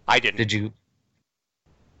 I didn't. Did you?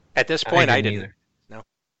 At this point, I didn't. either. No.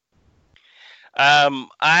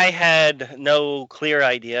 I had no clear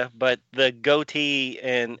idea, but the goatee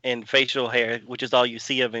and facial hair, which is all you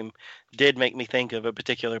see of him, did make me think of a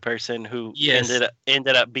particular person who Yes.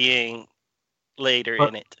 ended up being later But-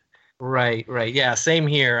 in it. Right. Yeah. Same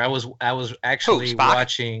here. I was actually Spock?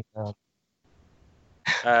 watching.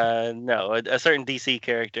 No, a certain DC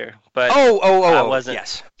character, but Oh,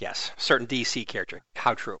 wasn't- yes. Certain DC character.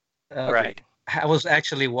 How true. right. I was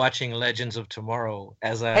actually watching Legends of Tomorrow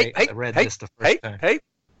as I Hey, read hey, this the first time. Hey,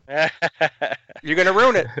 you're gonna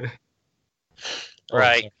ruin it.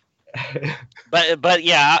 Right. But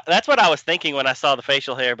yeah, that's what I was thinking when I saw the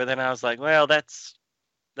facial hair. But then I was like, well, that.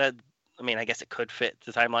 I mean, I guess it could fit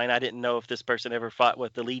the timeline. I didn't know if this person ever fought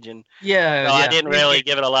with the Legion. Yeah. So yeah. I didn't really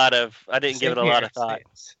give it a lot of. I didn't give it a Same lot here, of thought.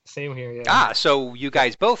 Same here. Yeah. Ah, so you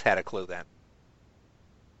guys both had a clue then.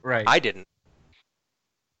 Right. I didn't.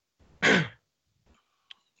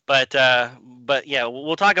 But yeah,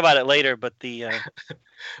 we'll talk about it later. But the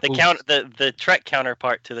Oof. the Trek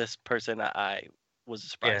counterpart to this person, I was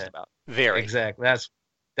surprised Yeah. about. Very. Exactly.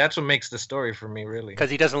 That's what makes the story for me, really. Because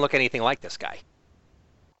he doesn't look anything like this guy.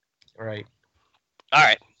 Right. All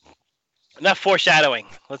right, enough foreshadowing.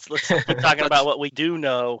 Let's keep talking about what we do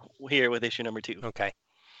know here with issue number 2. Okay.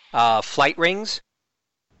 Flight rings.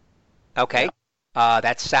 Okay.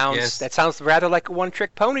 That sounds rather like a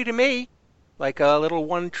one-trick pony to me. Like a little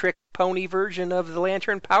one-trick pony version of the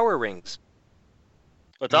Lantern power rings.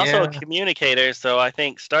 Well, it's also a Yeah. communicator, so I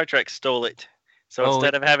think Star Trek stole it. So Oh.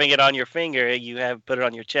 instead of having it on your finger, you have put it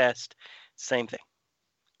on your chest. Same thing.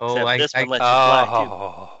 Oh, Except I, this I, one lets you fly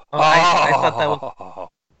too. I thought that was-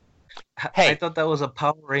 Hey. I thought that was a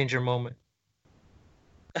Power Ranger moment.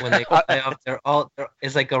 When they fly off,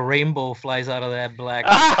 it's like a rainbow flies out of that black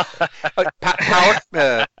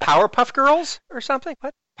Powerpuff Girls or something?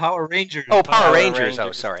 What? Power Rangers. Oh, Power Power Rangers. Oh,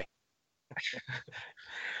 Rangers. sorry.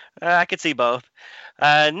 I could see both.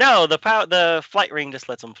 No, the flight ring just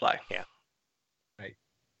lets them fly. Yeah. Right.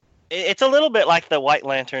 It's a little bit like the White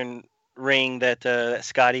Lantern ring that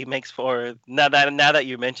Scotty makes for. Now that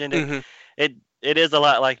you mentioned it, Mhm. it is a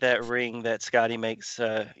lot like that ring that Scotty makes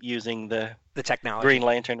using the The technology. Green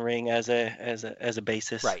Lantern ring as a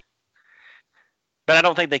basis. Right. But I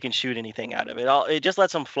don't think they can shoot anything out of it. It just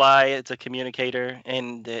lets them fly. It's a communicator,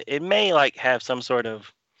 and it may like have some sort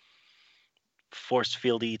of force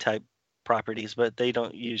fieldy type properties, but they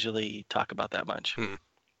don't usually talk about that much.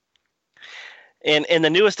 And in the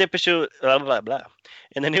newest episode,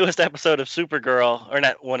 in the newest episode of Supergirl, or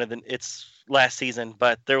not one of the, it's last season,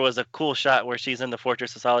 but there was a cool shot where she's in the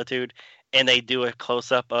Fortress of Solitude, and they do a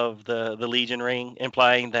close up of the Legion ring,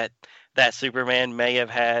 implying that Superman may have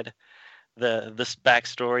had this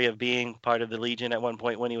backstory of being part of the Legion at one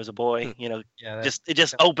point when he was a boy. You know, Yeah. it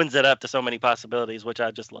just opens it up to so many possibilities, which I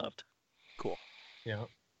just loved. Cool. Yeah.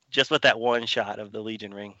 Just with that one shot of the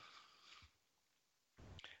Legion ring.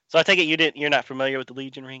 So I take it you're not familiar with the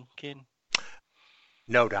Legion ring, kid?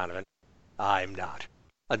 No, Donovan. I'm not.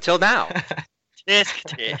 Until now.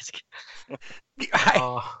 Tisk.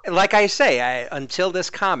 Like I say, until this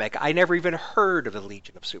comic, I never even heard of the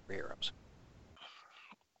Legion of Superheroes.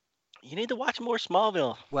 You need to watch more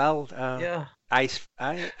Smallville. Well, Yeah.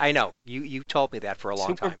 I know. You told me that for a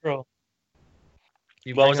long time. Supergirl.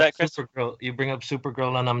 You What bring was that, up Chris? Supergirl. You bring up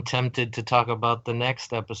Supergirl, and I'm tempted to talk about the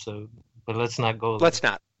next episode, but let's not go there. Let's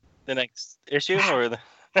not. The next issue or the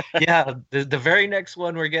Yeah, the very next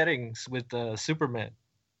one we're getting with Superman.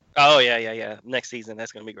 Oh yeah. Next season,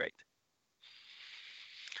 that's gonna be great.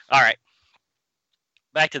 All right.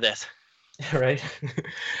 Back to this. Right.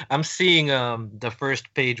 I'm seeing the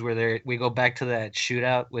first page where we go back to that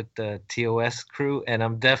shootout with the TOS crew, and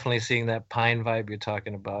I'm definitely seeing that Pine vibe you're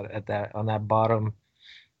talking about on that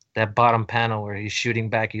bottom panel where he's shooting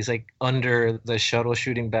back. He's like under the shuttle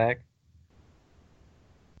shooting back.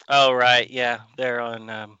 Oh right, yeah. They're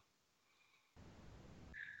on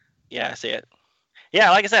yeah, I see it. Yeah,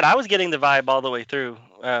 like I said, I was getting the vibe all the way through.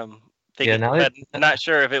 Thinking, now but not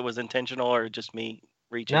sure if it was intentional or just me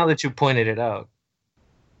reaching. Now that you pointed it out,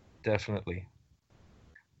 definitely.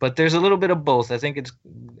 But there's a little bit of both. I think it's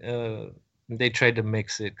they tried to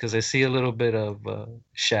mix it because I see a little bit of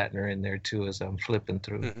Shatner in there too as I'm flipping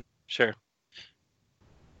through. Mhm. Sure.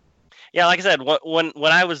 Yeah, like I said, when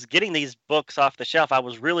I was getting these books off the shelf, I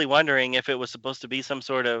was really wondering if it was supposed to be some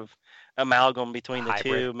sort of amalgam between the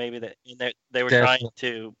Hybrid. two. Maybe that they were Definitely. trying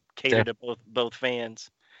to cater to both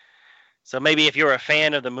fans. So maybe if you're a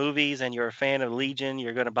fan of the movies and you're a fan of Legion,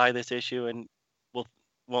 you're going to buy this issue and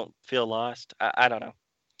won't feel lost. I don't know.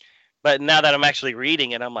 But now that I'm actually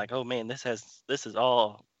reading it, I'm like, oh man, this is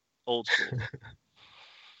all old school.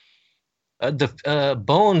 The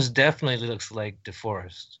Bones definitely looks like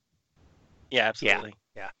DeForest. Yeah, absolutely.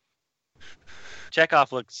 Yeah.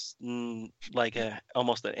 Chekhov looks like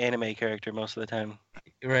almost an anime character most of the time.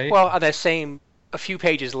 Right. Well, on that same, a few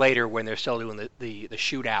pages later, when they're still doing the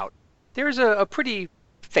shootout, there's a pretty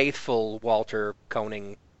faithful Walter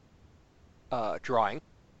Koenig drawing.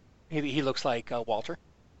 He looks like Walter.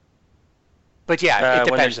 But yeah,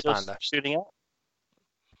 it When they're depends still upon the. shooting out.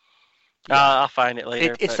 Yeah. I'll find it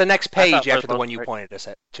later. It's but the next I thought page for after the most one you part- pointed us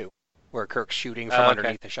at too, where Kirk's shooting from Oh, okay.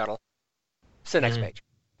 underneath the shuttle. It's the next Mhm. page.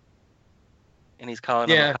 And he's calling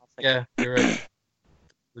him Yeah, a Cossack. yeah, you're right.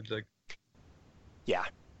 Looks like, Yeah.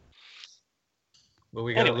 but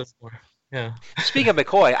we got Anyway. a little more. Yeah. Speaking of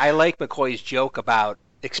McCoy, I like McCoy's joke about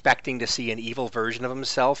expecting to see an evil version of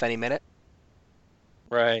himself any minute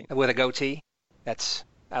Right. with a goatee.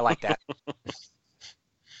 I like that.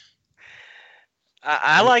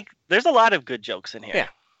 I like. There's a lot of good jokes in here. Yeah.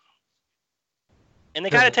 And they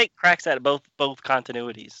kind of take cracks at both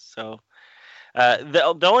continuities. So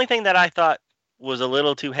the only thing that I thought was a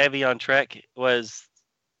little too heavy on Trek was,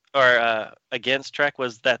 or against Trek,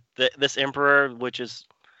 was that this Emperor, which is,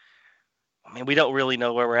 I mean, we don't really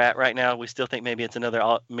know where we're at right now. We still think maybe it's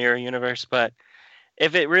another mirror universe, but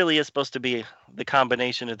if it really is supposed to be the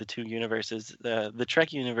combination of the two universes, the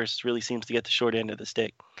Trek universe really seems to get the short end of the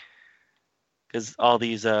stick. Because all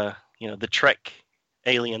these, the Trek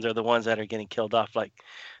aliens are the ones that are getting killed off. Like,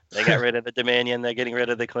 they got rid of the Dominion, they're getting rid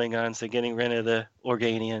of the Klingons, they're getting rid of the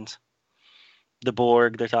Organians. The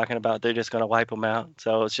Borg, they're talking about, they're just going to wipe them out.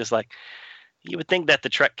 So it's just like, you would think that the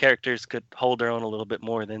Trek characters could hold their own a little bit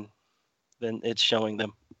more than it's showing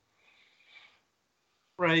them.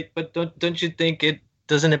 Right, but don't you think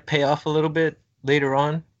doesn't it pay off a little bit later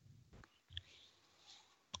on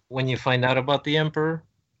when you find out about the Emperor?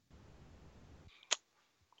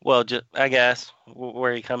 Well, just I guess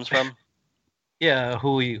where he comes from. Yeah,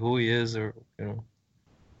 who he is, or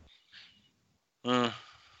All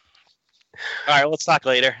right, let's talk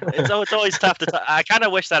later. It's always tough to talk. I kind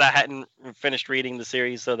of wish that I hadn't finished reading the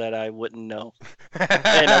series so that I wouldn't know,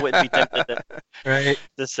 and I wouldn't be tempted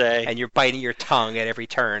to say. And you're biting your tongue at every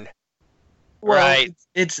turn. Well, Right.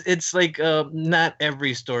 It's like not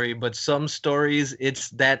every story, but some stories, it's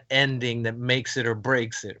that ending that makes it or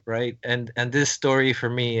breaks it, right? And this story for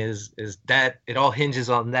me is that it all hinges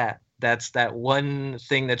on that. That's that one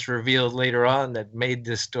thing that's revealed later on that made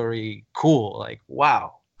this story cool. Like,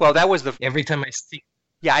 wow. Well, that was Every time I see.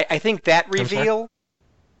 Yeah, I think that I'm sorry?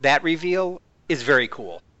 reveal is very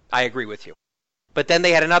cool. I agree with you. But then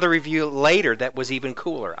they had another reveal later that was even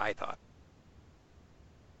cooler, I thought.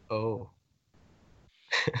 Oh.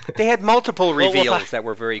 They had multiple Well, reveals that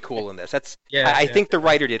were very cool in this. I think the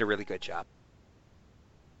writer did a really good job.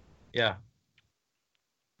 Yeah.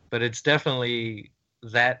 But it's definitely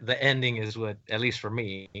that the ending is what, at least for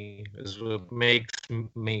me, is what makes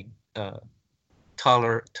me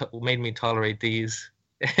made me tolerate these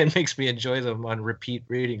and makes me enjoy them on repeat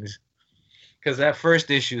readings. Because that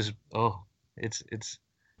first issue is it's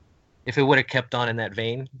if it would have kept on in that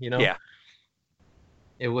vein, Yeah.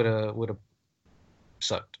 it would have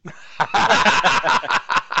sucked.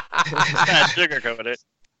 Sugarcoat it.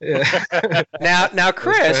 Yeah. Now,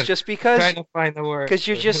 Chris, just because Trying to find the word.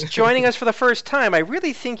 you're just joining us for the first time, I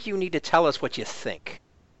really think you need to tell us what you think.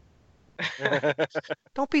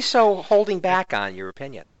 Don't be so holding back on your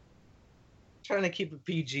opinion. Trying to keep it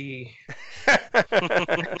PG.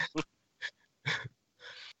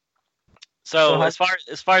 So as far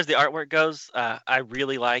as the artwork goes, I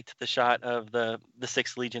really liked the shot of the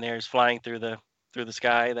 6 Legionnaires flying through the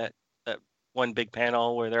sky. That one big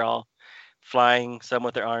panel where they're all flying, some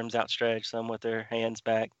with their arms outstretched, some with their hands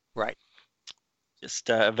back. Right. Just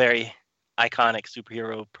a very iconic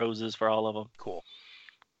superhero poses for all of them. Cool.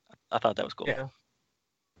 I thought that was cool. Yeah.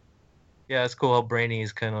 Yeah, it's cool how Brainy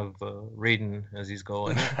is kind of reading as he's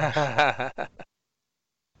going.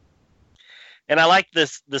 And I like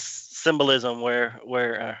this symbolism where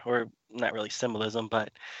or not really symbolism, but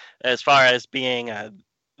as far as being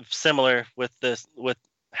similar with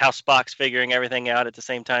how Spock's figuring everything out at the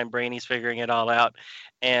same time Brainy's figuring it all out,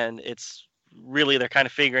 and it's really they're kind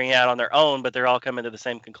of figuring out on their own, but they're all coming to the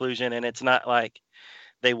same conclusion, and it's not like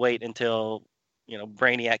they wait until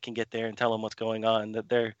Brainiac can get there and tell them what's going on, that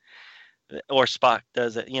they're or Spock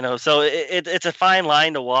does it, so it's a fine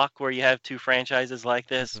line to walk where you have two franchises like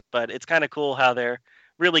this, but it's kind of cool how they're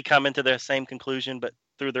really coming to the same conclusion but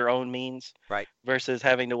through their own means, Right. versus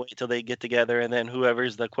having to wait till they get together and then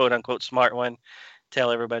whoever's the quote unquote smart one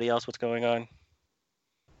tell everybody else what's going on.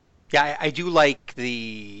 Yeah, I do like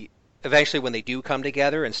eventually when they do come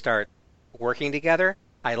together and start working together,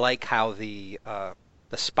 I like how the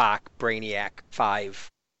Spock Brainiac 5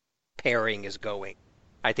 pairing is going.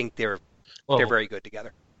 I think they're very good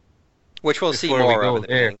together. Which we'll see more of in the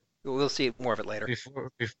beginning. We'll see more of it later.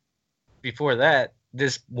 Before that,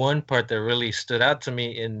 this one part that really stood out to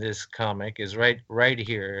me in this comic is right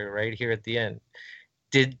here at the end.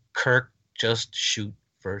 Did Kirk just shoot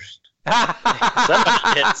first?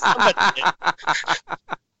 Somebody did.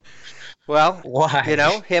 Well, why?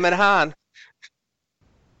 Him and Han.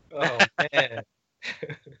 Oh man.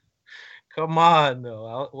 Come on,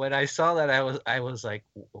 though. When I saw that, I was like,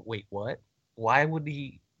 wait, what? Why would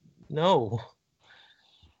he? No.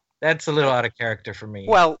 That's a little out of character for me.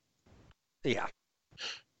 Well, yeah.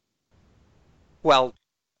 Well,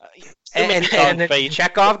 and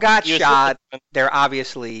Chekhov got shot. They're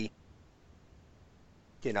obviously,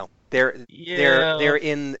 they're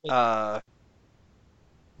in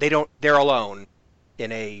they're alone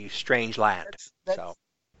in a strange land.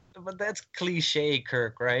 But that's cliche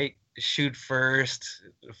Kirk, right? Shoot first,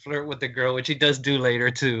 flirt with the girl, which he does do later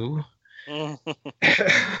too. And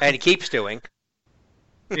he keeps doing.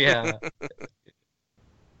 Yeah.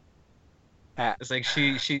 It's like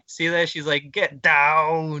she see that, she's like, get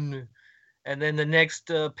down, and then the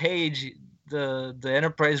next page, the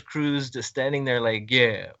Enterprise crew's just standing there like,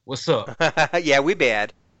 yeah, what's up? Yeah, we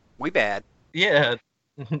bad. Yeah.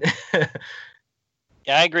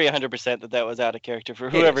 Yeah, I agree 100% that was out of character for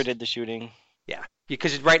whoever did the shooting. Yeah,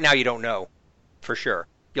 because right now you don't know for sure.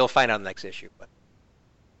 You'll find out in the next issue, but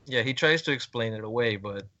yeah, he tries to explain it away,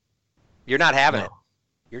 but you're not having it.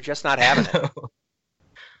 You're just not having it.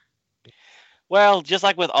 Well, just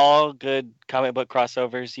like with all good comic book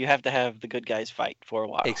crossovers, you have to have the good guys fight for a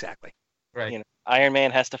while. Exactly. Right. Iron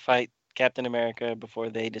Man has to fight Captain America before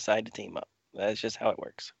they decide to team up. That's just how it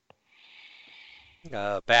works.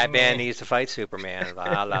 Batman needs to fight Superman. La,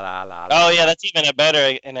 la, la, la, oh, yeah, that's even a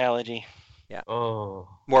better analogy. Yeah. Oh.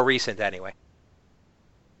 More recent, anyway.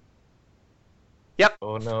 Yep.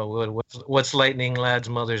 Oh, no. What's Lightning Lad's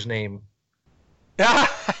mother's name?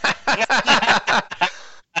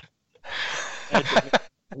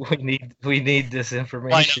 We need this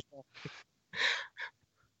information.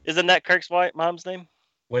 Isn't that Kirk's mom's name?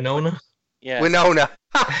 Winona? Yeah. Winona.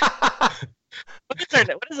 What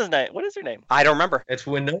is his name? What is her name? I don't remember. It's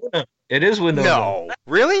Winona. It is Winona. No.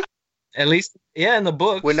 Really? At least, yeah, in the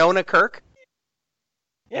book. Winona Kirk?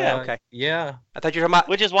 Yeah. Okay. Yeah. I thought you were talking about.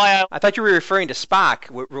 Which is why I thought you were referring to Spock,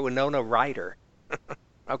 Winona Ryder.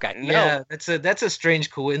 Okay. Yeah, that's a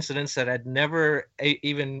strange coincidence that I'd never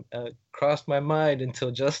even crossed my mind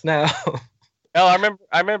until just now. No,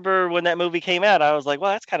 I remember when that movie came out. I was like,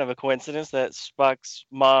 well, that's kind of a coincidence that Spock's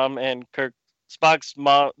mom and Spock's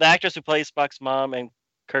mom, the actress who plays Spock's mom and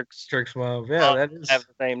Kirk's mom, yeah, that is have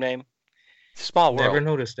the same name. Small world. Never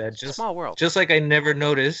noticed that. Just small world. Just like I never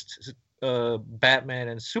noticed Batman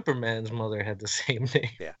and Superman's mother had the same name.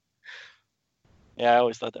 Yeah. Yeah, I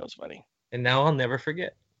always thought that was funny. And now I'll never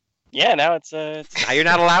forget. Yeah, now it's now you're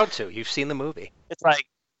not allowed to. You've seen the movie. It's like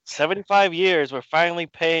 75 years. We're finally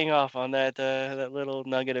paying off on that little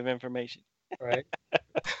nugget of information. Right.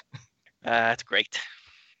 That's great.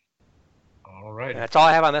 All right. That's all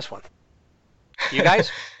I have on this one. You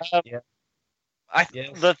guys? Yeah. I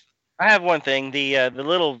have one thing. The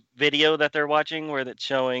little video that they're watching where it's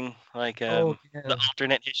showing like the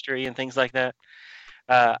alternate history and things like that.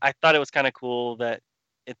 I thought it was kind of cool that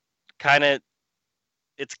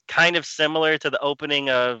it's kind of similar to the opening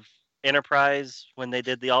of Enterprise when they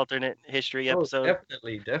did the alternate history episode.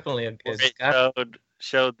 Definitely. It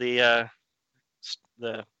showed the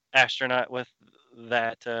astronaut with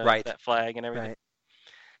that that flag and everything. Right.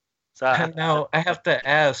 So now I have to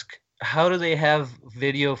ask, how do they have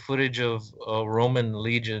video footage of Roman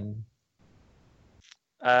Legion?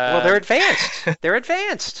 Well, they're advanced. They're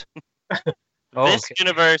advanced. This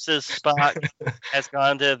universe's Spock has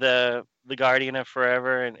gone to the Guardian of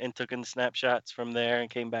Forever and took in snapshots from there and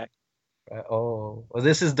came back. Well,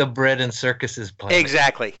 this is the bread and circuses planet.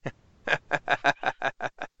 Exactly.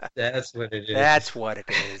 That's what it is. That's what it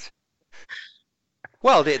is.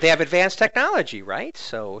 Well, they have advanced technology, right?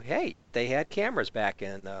 So, hey, they had cameras back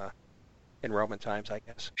in Roman times, I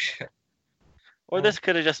guess. Or this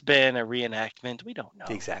could have just been a reenactment. We don't know.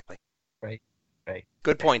 Exactly. Right.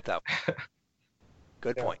 Good point, though.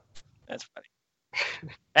 Good Yeah. point. That's funny.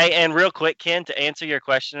 Hey, and real quick, Ken, to answer your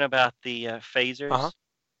question about the phasers,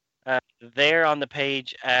 Uh-huh. there on the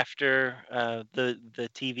page after the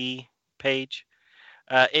TV page,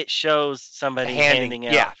 it shows somebody handing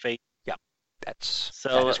out yeah. phasers. That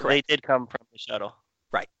So is they correct. did come from the shuttle.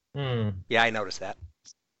 Yeah, I noticed that.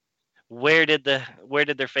 Where did their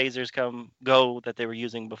phasers go that they were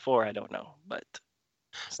using before? I don't know, but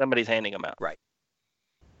somebody's handing them out. Right.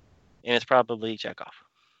 And it's probably Chekhov.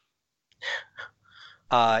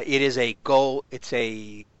 It is a gold. It's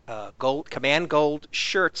a command gold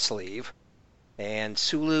shirt sleeve, and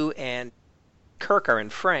Sulu and Kirk are in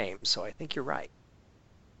frame. So I think you're right.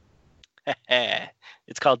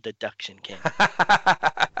 It's called deduction, Ken.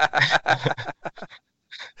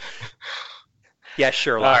 Yes,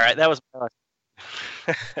 Sherlock. All right, that was. All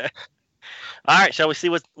right, shall we see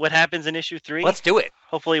what happens in issue 3? Let's do it.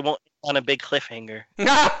 Hopefully, it won't be on a big cliffhanger.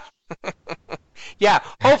 Yeah,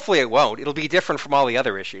 hopefully it won't. It'll be different from all the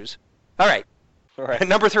other issues. All right. All right.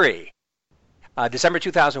 Number 3. December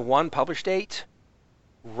 2001 published date.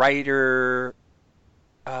 Writer.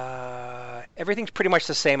 Everything's pretty much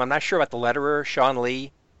the same. I'm not sure about the letterer, Sean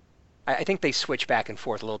Lee. I think they switch back and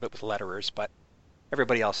forth a little bit with letterers, but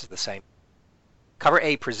everybody else is the same. Cover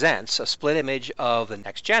A presents a split image of the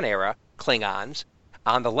Next Gen era Klingons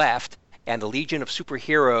on the left and the Legion of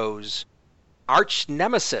Superheroes arch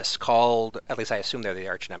nemesis called, at least I assume they're the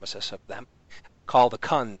arch nemesis of them, called the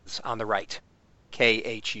Khunds on the right.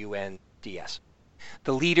 Khunds.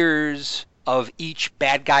 The leaders of each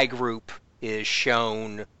bad guy group is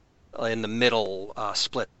shown in the middle,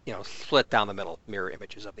 split down the middle, mirror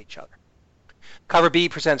images of each other. Cover B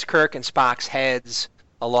presents Kirk and Spock's heads,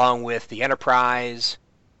 along with the Enterprise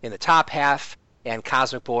in the top half, and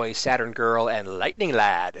Cosmic Boy, Saturn Girl, and Lightning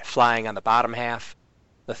Lad flying on the bottom half.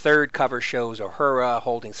 The third cover shows Uhura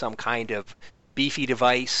holding some kind of beefy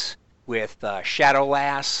device with Shadow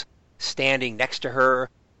Lass standing next to her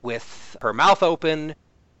with her mouth open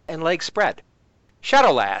and legs spread.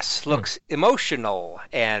 Shadow Lass looks emotional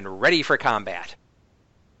and ready for combat.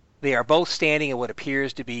 They are both standing in what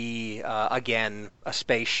appears to be, again, a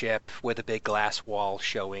spaceship with a big glass wall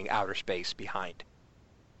showing outer space behind.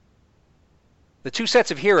 The two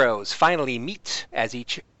sets of heroes finally meet as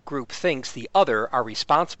each group thinks the other are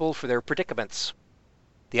responsible for their predicaments.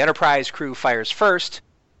 The Enterprise crew fires first,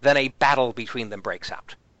 then a battle between them breaks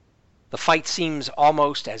out. The fight seems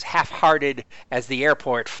almost as half-hearted as the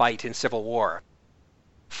airport fight in Civil War.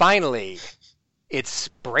 Finally, it's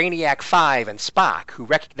Brainiac 5 and Spock who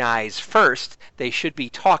recognize first they should be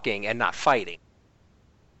talking and not fighting.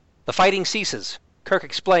 The fighting ceases. Kirk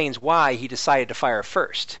explains why he decided to fire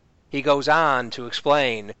first. He goes on to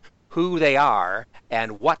explain who they are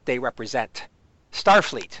and what they represent.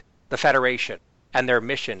 Starfleet, the Federation, and their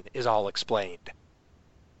mission is all explained.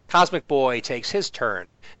 Cosmic Boy takes his turn,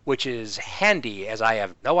 which is handy as I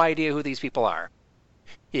have no idea who these people are.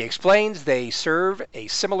 He explains they serve a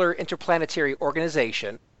similar interplanetary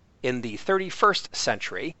organization in the 31st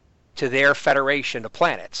century to their Federation of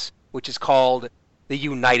Planets, which is called the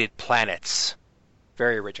United Planets.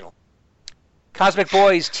 Very original. Cosmic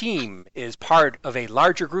Boy's team is part of a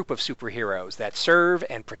larger group of superheroes that serve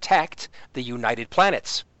and protect the United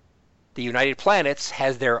Planets. The United Planets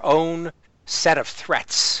has their own set of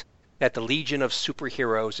threats that the Legion of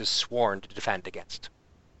Superheroes is sworn to defend against.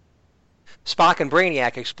 Spock and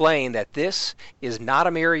Brainiac explain that this is not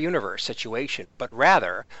a mirror universe situation, but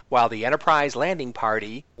rather, while the Enterprise landing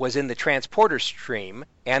party was in the transporter stream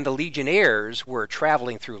and the Legionnaires were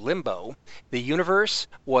traveling through limbo, the universe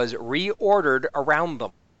was reordered around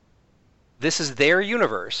them. This is their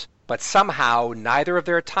universe, but somehow neither of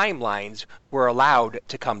their timelines were allowed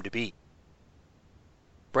to come to be.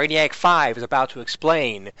 Brainiac 5 is about to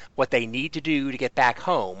explain what they need to do to get back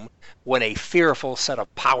home when a fearful set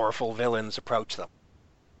of powerful villains approach them.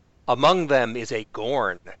 Among them is a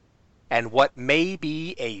Gorn, and what may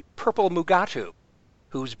be a purple Mugatu,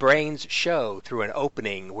 whose brains show through an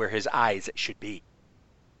opening where his eyes should be.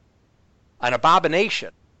 An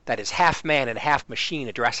abomination that is half man and half machine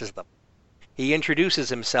addresses them. He introduces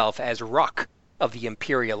himself as Ruck of the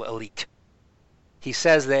Imperial Elite. He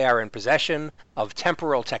says they are in possession of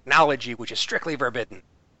temporal technology which is strictly forbidden.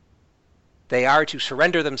 They are to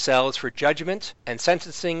surrender themselves for judgment and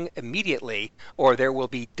sentencing immediately, or there will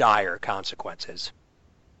be dire consequences.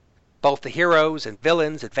 Both the heroes and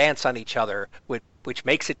villains advance on each other, which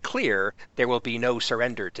makes it clear there will be no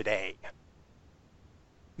surrender today.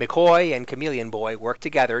 McCoy and Chameleon Boy work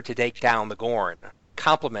together to take down the Gorn,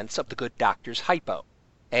 compliments of the good doctor's hypo.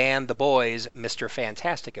 and the boys' Mr.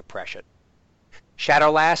 Fantastic impression.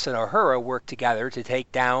 Shadowlass and Uhura work together to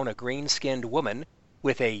take down a green-skinned woman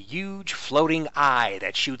with a huge floating eye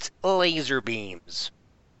that shoots laser beams.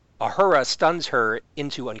 Uhura stuns her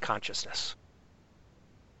into unconsciousness.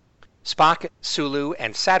 Spock, Sulu,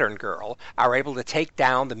 and Saturn Girl are able to take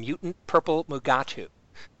down the mutant purple Mugatu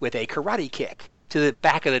with a karate kick to the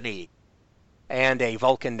back of the knee and a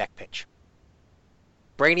Vulcan neck pinch.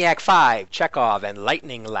 Brainiac 5, Chekhov, and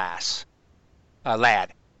Lightning Lad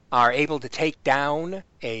are able to take down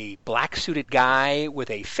a black-suited guy with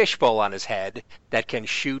a fishbowl on his head that can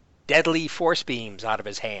shoot deadly force beams out of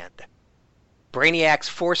his hand. Brainiac's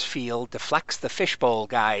force field deflects the fishbowl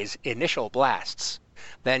guy's initial blasts.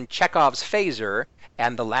 Then Chekhov's phaser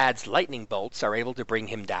and the lad's lightning bolts are able to bring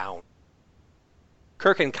him down.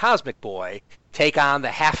 Kirk and Cosmic Boy take on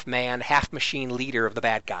the half-man, half-machine leader of the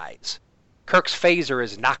bad guys. Kirk's phaser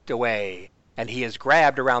is knocked away, and he is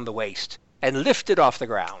grabbed around the waist and lifted off the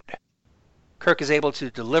ground. Kirk is able to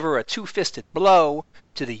deliver a two-fisted blow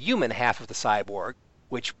to the human half of the cyborg,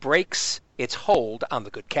 which breaks its hold on the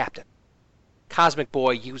good captain. Cosmic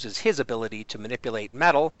Boy uses his ability to manipulate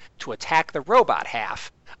metal to attack the robot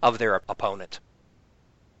half of their opponent.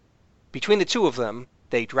 Between the two of them,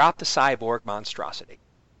 they drop the cyborg monstrosity.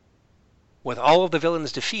 With all of the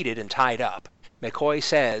villains defeated and tied up, McCoy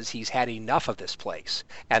says he's had enough of this place,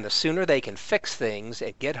 and the sooner they can fix things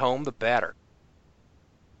and get home, the better.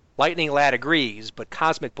 Lightning Lad agrees, but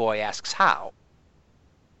Cosmic Boy asks how.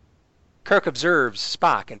 Kirk observes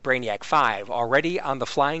Spock and Brainiac 5 already on the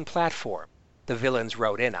flying platform the villains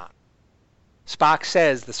rode in on. Spock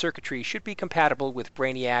says the circuitry should be compatible,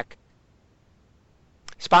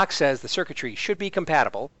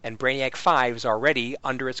 and Brainiac 5 is already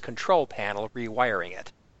under its control panel rewiring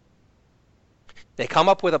it. They come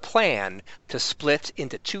up with a plan to split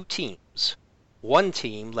into two teams. One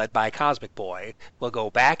team, led by Cosmic Boy, will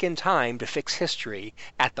go back in time to fix history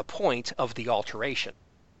at the point of the alteration.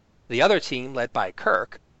 The other team, led by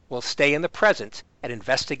Kirk, will stay in the present and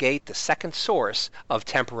investigate the second source of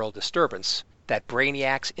temporal disturbance that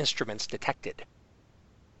Brainiac's instruments detected.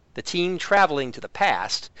 The team traveling to the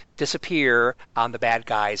past disappear on the bad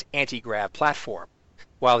guy's anti-grav platform,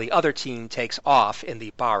 while the other team takes off in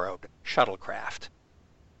the borrowed shuttlecraft.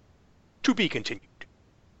 To be continued.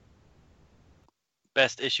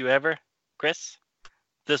 Best issue ever, Chris?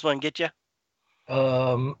 This one get you?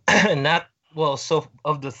 Not well. So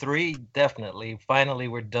of the three, definitely. Finally,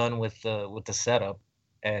 we're done with the setup,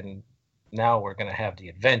 and now we're gonna have the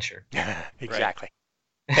adventure. Exactly.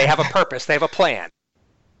 Right. They have a purpose. They have a plan.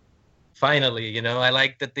 Finally, I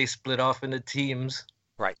like that they split off into teams.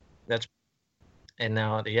 Right. And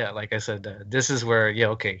now, yeah, like I said, this is where,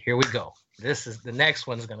 okay, here we go. The next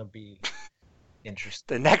one's gonna be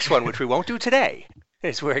interesting. The next one, which we won't do today,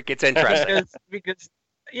 is where it gets interesting. because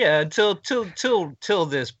yeah, till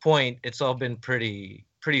this point, it's all been pretty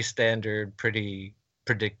standard, pretty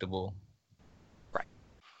predictable. Right.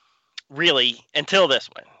 Really, until this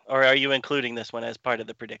one, or are you including this one as part of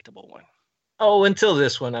the predictable one? Oh, until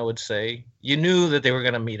this one, I would say. You knew that they were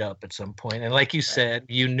going to meet up at some point. And like you said,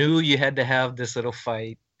 you knew you had to have this little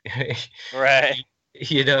fight. Right.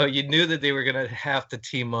 You knew that they were going to have to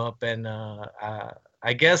team up. And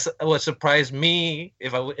I guess what surprised me,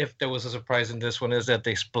 if there was a surprise in this one, is that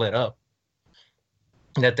they split up.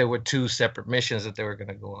 That there were two separate missions that they were going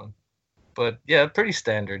to go on. But yeah, pretty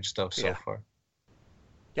standard stuff so far.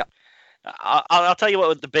 I'll tell you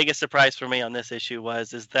what the biggest surprise for me on this issue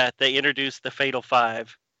is that they introduced the Fatal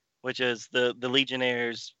Five, which is the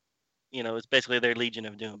Legionnaires. It's basically their Legion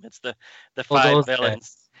of Doom. It's the five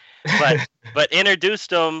villains, but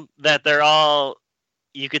introduced them that they're all,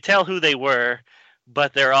 you could tell who they were,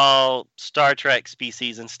 but they're all Star Trek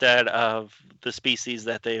species instead of the species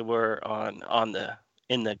that they were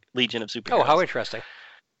in the Legion of Superheroes. Oh, how interesting.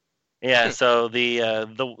 Yeah, so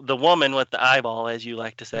the woman with the eyeball, as you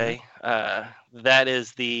like to say, that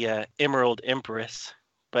is the Emerald Empress.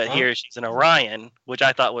 But here she's an Orion, which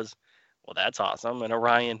I thought was, well, that's awesome. An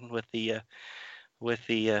Orion with the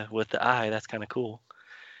eye, that's kind of cool.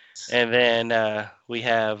 And then we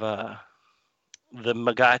have the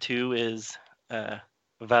Mugatu is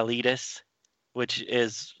Validas, which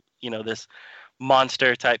is this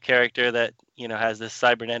monster type character that has this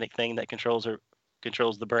cybernetic thing that controls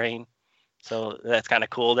the brain. So that's kind of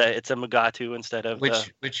cool that it's a Mugatu instead of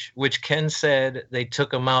which Ken said they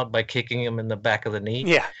took him out by kicking him in the back of the knee.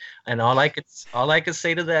 Yeah. And all I could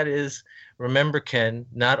say to that is, remember, Ken,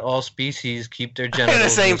 not all species keep their genitals in the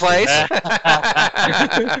same place.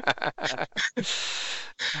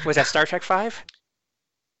 Was that Star Trek 5?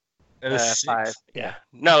 That is 5. 6. Yeah.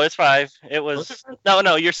 No, it's 5. It Was was it?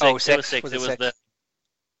 no, you're 6. Oh, It was 6? 6. Was It it was 6? the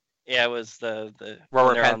it was the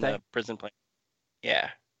Robert when they're on Pente? the prison plane. Yeah.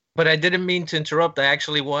 But I didn't mean to interrupt. I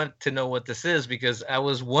actually want to know what this is because I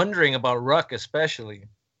was wondering about Ruck especially.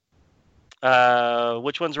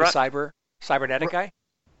 Which one's The right? cybernetic guy?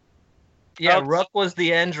 Yeah, Oh. Ruck was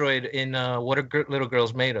the android in What Are Little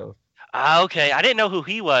Girls Made Of? Okay, I didn't know who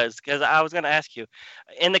he was because I was going to ask you.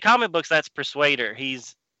 In the comic books, that's Persuader.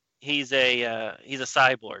 He's a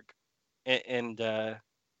cyborg, and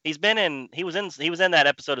he was in that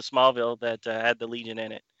episode of Smallville that had the Legion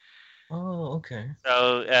in it. Oh, okay.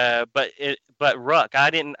 So, but Ruck, I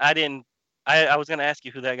was going to ask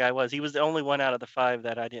you who that guy was. He was the only one out of the 5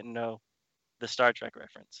 that I didn't know the Star Trek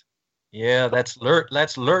reference. Yeah, that's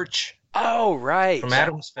Lurch Oh, right. from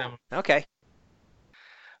Addams Family. Okay.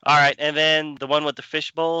 All right, and then the one with the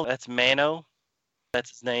fishbowl, that's Mano. That's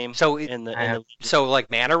his name. So in the So like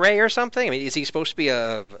manta ray or something? I mean, is he supposed to be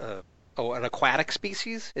an aquatic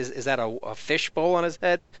species? Is that a fish bowl on his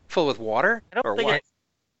head full with water? I don't Or think what?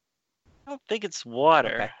 I don't think it's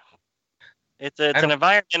water. Okay. It's an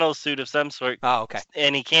environmental suit of some sort, Oh, okay.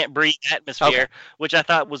 and he can't breathe atmosphere, which I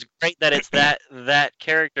thought was great that it's that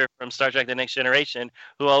character from Star Trek: The Next Generation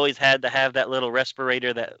who always had to have that little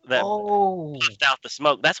respirator that Oh, puffed out the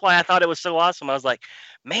smoke. That's why I thought it was so awesome. I was like,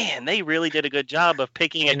 man, they really did a good job of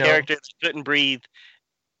picking a character that couldn't breathe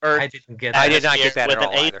Earth. I didn't get I that. did not get that with at an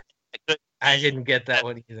all alien either. I didn't get that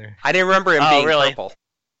one either. I didn't remember him Oh, being really? purple.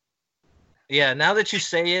 Yeah, now that you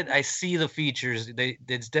say it, I see the features.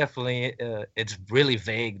 It's definitely it's really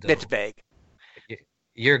vague though. It's vague.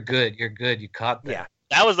 You're good. You're good. You caught that. Yeah.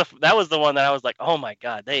 That was the one that I was like, oh my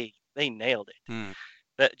god, they nailed it.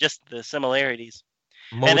 That just the similarities.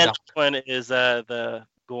 And then MODOK. this one is the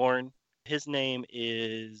Gorn. His name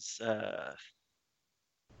is The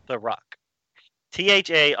Rock.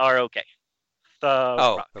 THAROK. The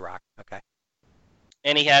Rock. The Rock. Okay.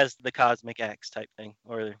 And he has the cosmic axe type thing,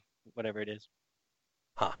 or whatever it is.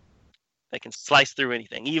 Huh. That can slice through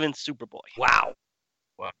anything, even Superboy. Wow.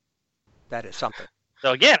 Wow. That is something.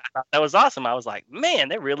 So again, I thought that was awesome. I was like, man,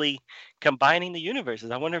 they're really combining the universes.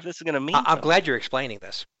 I wonder if this is going to mean I'm something. glad you're explaining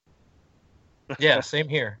this. Yeah, same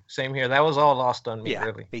here. Same here. That was all lost on me, Yeah,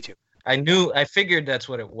 really. me too. I figured that's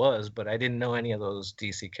what it was, but I didn't know any of those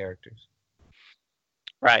DC characters.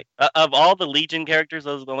 Right. Of all the Legion characters,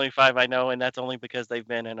 those are the only 5 I know, and that's only because they've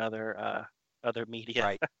been in other media.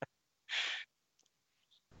 Right.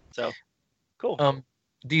 So, cool.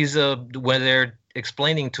 These when they're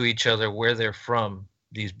explaining to each other where they're from,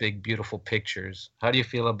 these big beautiful pictures. How do you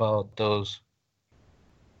feel about those?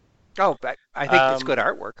 Oh, I think it's good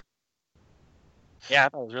artwork. Yeah, I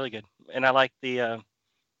thought it was really good, and I liked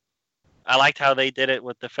I liked how they did it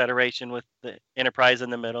with the Federation, with the Enterprise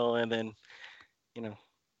in the middle, and then,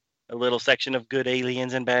 a little section of good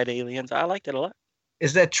aliens and bad aliens. I liked it a lot.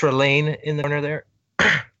 Is that Trelane in the corner there?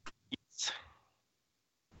 Yes.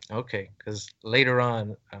 Okay, because later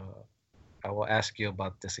on, I will ask you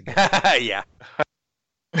about this again. Yeah.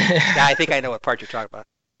 Yeah, I think I know what part you're talking about.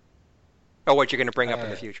 Or what you're going to bring up in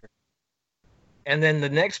the future. And then the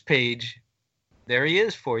next page, there he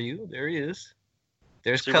is for you. There he is.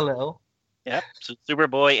 There's Kal-El. Yep. So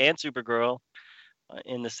Superboy and Supergirl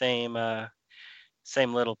in the same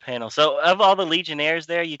little panel. So of all the Legionnaires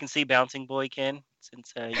there, you can see Bouncing Boy, Ken.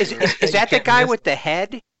 Since is that the guy with the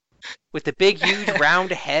head? With the big, huge,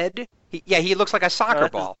 round head? He looks like a soccer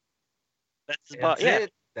ball. That's his ball. Yeah.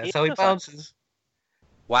 That's how he bounces.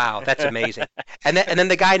 Wow, that's amazing. And then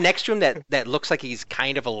the guy next to him that looks like he's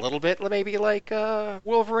kind of a little bit maybe like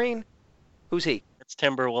Wolverine. Who's he? It's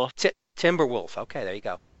Timberwolf. Timberwolf. Okay, there you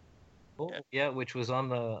go. Oh, yeah, which was on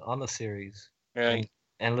the series. Right.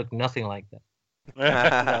 And looked nothing like that.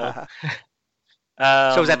 No.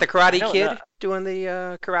 So is that the Karate Kid know. doing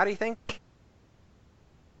the karate thing?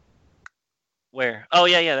 Where? Oh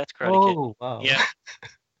yeah, that's Karate Kid. Oh, wow. Yeah.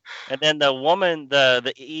 And then the woman,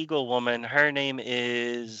 the Eagle woman, her name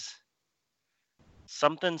is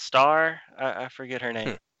something Star. I forget her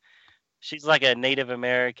name. She's like a Native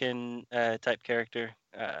American type character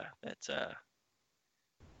that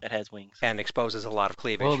has wings And exposes a lot of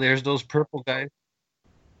cleavage. Well, there's those purple guys.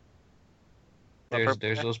 There's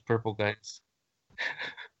guy? those purple guys.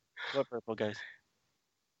 What purple guys?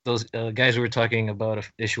 Those guys we were talking about a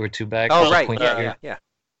issue or two back. Oh, the right. pointy Yeah. ear.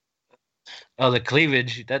 Oh, the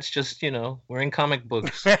cleavage. That's just, we're in comic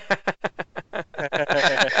books.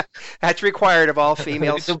 That's required of all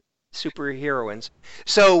female superheroines.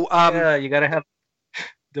 So, yeah, you gotta have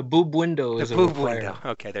the boob window. the is a boob requirement. window.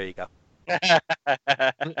 Okay, there you go.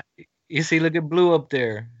 You see, look at Blue up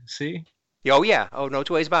there. See? Oh yeah. Oh, no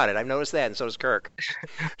two ways about it. I've noticed that, and so does Kirk.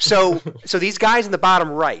 So these guys in the bottom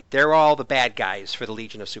right, they're all the bad guys for the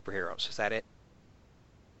Legion of Superheroes. Is that it?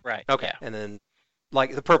 Right. Okay. Yeah. And then,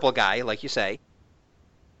 like the purple guy, like you say,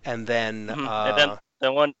 and then And then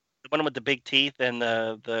the one with the big teeth and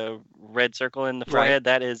the red circle in the Right. forehead,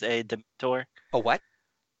 that is a Dementor. a what?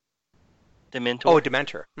 Dementor. Oh, a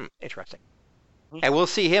Dementor. Interesting. Mhm. And we'll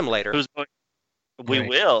see him later. Who's going? We Right.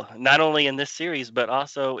 will, not only in this series, but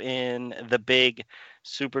also in the big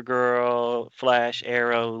Supergirl, Flash,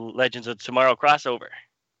 Arrow, Legends of Tomorrow crossover.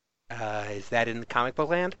 Is that in the comic book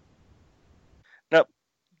land? Nope.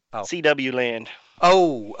 Oh. CW Land.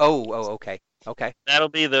 Oh, okay. That'll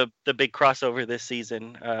be the big crossover this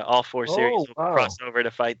season. All 4 series will wow. cross over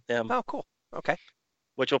to fight them, Oh, cool. Okay.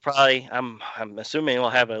 which will probably, I'm assuming, will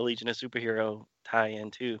have a Legion of Superhero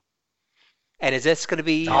tie-in too. And is this going to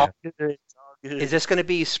be? Yeah. All good. It's all good. Is this going to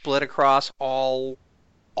be split across all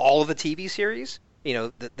of the TV series? You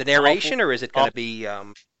know, the narration, or is it going to be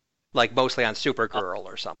like mostly on Supergirl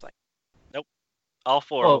or something? all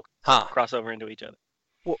 4 Well, will Huh. cross over into each other.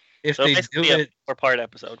 If So they basically do a it, 4-part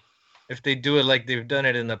episode. if they do it like they've done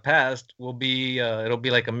it in the past, will be it'll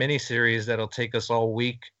be like a mini series that'll take us all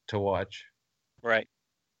week to watch. Right.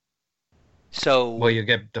 So Well, you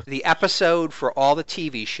get the episode for all the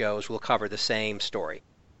TV shows will cover the same story.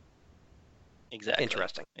 Exactly.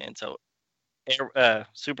 Interesting. And so,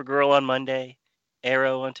 Supergirl on Monday,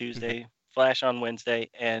 Arrow on Tuesday, Flash on Wednesday,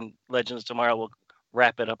 and Legends Tomorrow will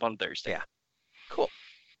wrap it up on Thursday. Yeah. Cool.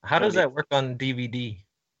 How does Gonna that work on DVD?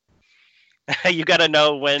 You got to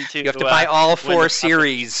know when to. You have to buy all when 4 the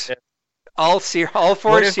series. All 4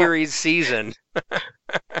 What if I- series season.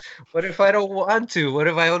 What if I don't want to? What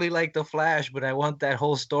if I only like the Flash, but I want that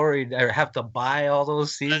whole story? I have to buy all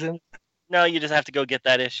those seasons. No, you just have to go get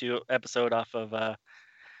that episode off of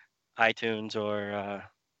iTunes or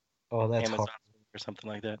Oh, that's Amazon hard. or something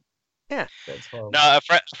like that. That's hard. No,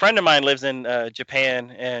 a friend of mine lives in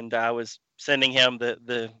Japan, and I was sending him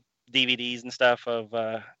the DVDs and stuff of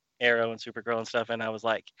Arrow and Supergirl and stuff, and I was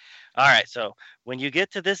like, all right, so when you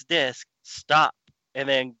get to this disc, stop, and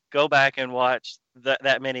then go back and watch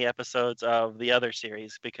that many episodes of the other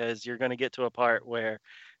series, because you're going to get to a part where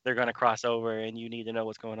they're going to cross over, and you need to know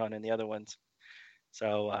what's going on in the other ones.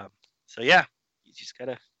 So yeah, you just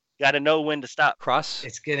gotta know when to stop.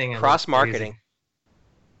 It's getting a little Cross marketing.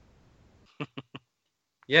 crazy.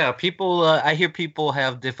 Yeah, people. I hear people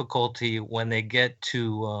have difficulty when they get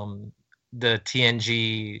to the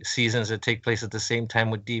TNG seasons that take place at the same time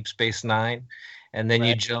with Deep Space Nine, and then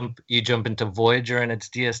you jump into Voyager and it's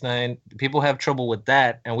DS9. People have trouble with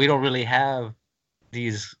that, and we don't really have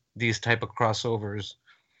these type of crossovers.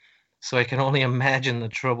 So I can only imagine the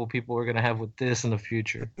trouble people are gonna have with this in the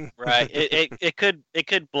future. Right. It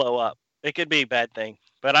could blow up. It could be a bad thing.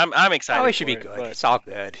 But I'm excited. Oh, it should be for good. but- It's all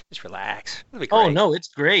good. Just relax. It'll be great. Oh no, it's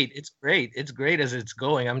great. It's great. It's great as it's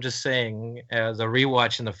going. I'm just saying, as a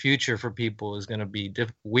rewatch in the future for people is gonna be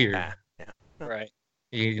weird. Yeah. Right.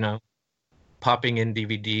 You know, popping in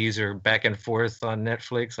DVDs or back and forth on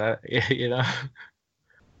Netflix. You know.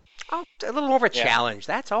 Oh, a little more of a Yeah. challenge.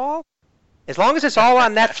 That's all. As long as it's all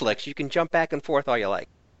on Netflix, you can jump back and forth all you like.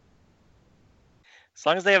 As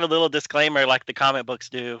long as they have a little disclaimer like the comic books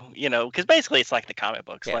do, because basically it's like the comic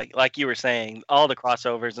books, Yeah. like you were saying, all the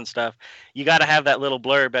crossovers and stuff. You got to have that little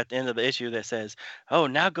blurb at the end of the issue that says, "Oh,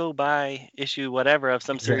 now go buy issue whatever of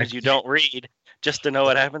some series you Exactly. don't read just to know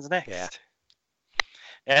what happens next." Yeah.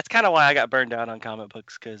 And that's kind of why I got burned out on comic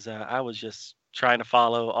books, because I was just trying to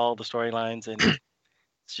follow all the storylines and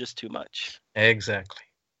it's just too much. Exactly.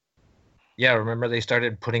 Yeah, remember they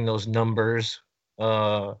started putting those numbers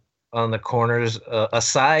on the corners.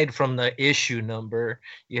 Aside from the issue number,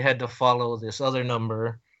 you had to follow this other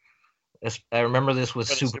number. I remember this was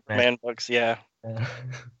For the Superman. Superman books, yeah.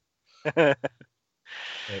 But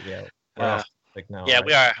yeah, we're Uh, off topic now. Yeah,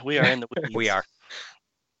 right? we are in the weeds. We are.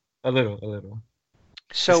 A little.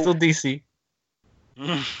 It's So, still DC.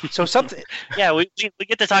 so something. Yeah, we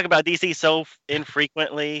get to talk about DC so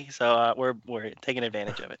infrequently, so we're taking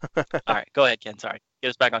advantage of it. All right, go ahead, Ken. Sorry, get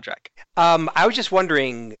us back on track. I was just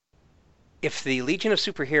wondering if the Legion of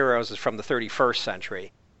Superheroes is from the 31st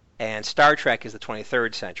century, and Star Trek is the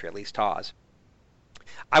 23rd century, at least TOS.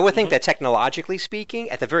 I would think that technologically speaking,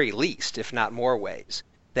 at the very least, if not more ways,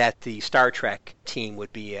 that the Star Trek team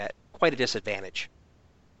would be at quite a disadvantage.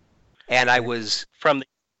 And I was From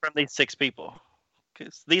these 6 people,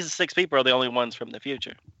 because these 6 people are the only ones from the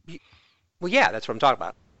future. well, yeah, that's what I'm talking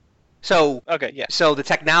about. So, Okay, yeah, so the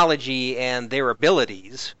technology and their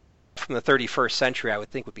abilities from the 31st century, I would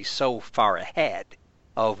think, would be so far ahead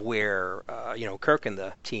of where Kirk and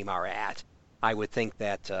the team are at. I would think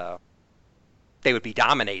that they would be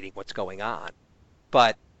dominating what's going on.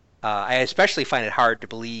 But I especially find it hard to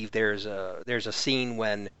believe there's a scene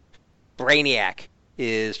when Brainiac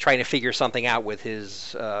is trying to figure something out with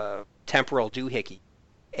his temporal doohickey,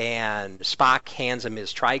 and Spock hands him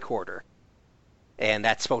his tricorder, and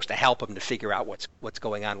that's supposed to help him to figure out what's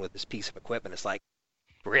going on with this piece of equipment. It's like,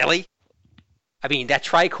 really? I mean, that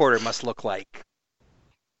tricorder must look like,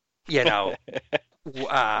 a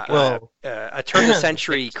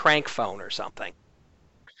turn-of-the-century crank phone or something.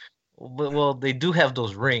 Well, they do have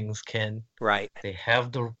those rings, Ken. Right. They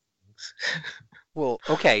have the rings. Well,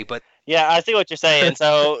 okay, but... Yeah, I see what you're saying.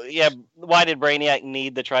 So, yeah, why did Brainiac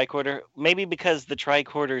need the tricorder? Maybe because the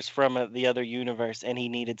tricorder's from the other universe, and he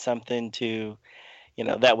needed something to,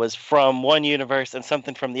 that was from one universe and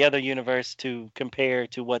something from the other universe to compare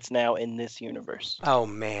to what's now in this universe. Oh,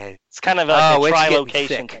 man. It's kind of like a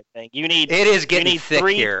tri-location type thing. It is getting thick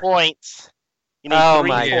 3 here. Points. You need oh 3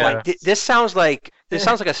 my points. God! This sounds like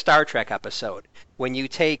a Star Trek episode when you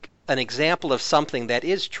take an example of something that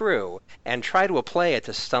is true and try to apply it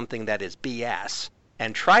to something that is BS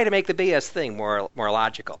and try to make the BS thing more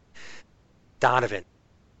logical. Donovan.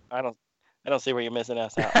 I don't see where you're missing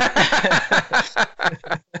us out.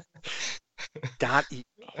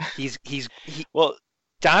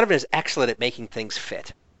 Donovan is excellent at making things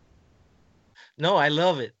fit. No, I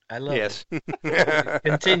love it. I love it. Yes.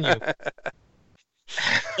 Continue.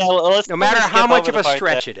 Yeah, well, no matter how much of a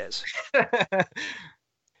stretch it is.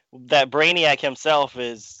 That Brainiac himself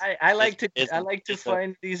is. I like to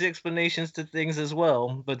find these explanations to things as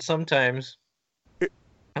well, but sometimes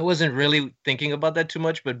I wasn't really thinking about that too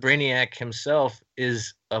much. But Brainiac himself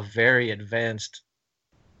is a very advanced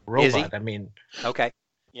robot. Is he? I mean, okay,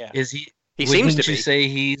 yeah. Is he? He seems to be. You say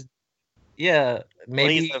he's? Yeah,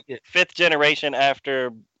 maybe well, he's the 5th generation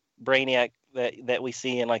after Brainiac that we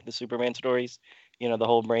see in like the Superman stories. The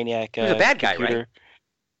whole Brainiac. He's a bad guy, computer. right?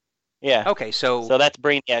 Yeah. Okay, so that's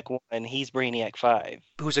Brainiac 1. He's Brainiac 5.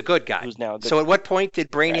 Who's a good guy? Who's now a good So guy. at what point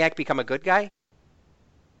did Brainiac become a good guy?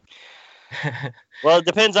 Well, it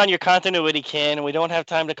depends on your continuity, Ken. We don't have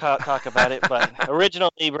time to talk about it, but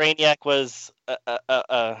originally Brainiac was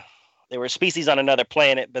they were a species on another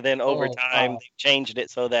planet, but then over time they changed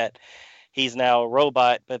it so that he's now a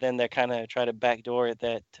robot, but then they're kind of trying to backdoor it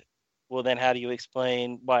that, well, then how do you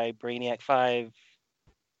explain why Brainiac 5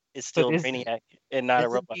 is still Brainiac and not a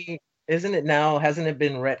robot? Isn't it now? Hasn't it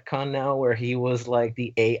been retcon now where he was like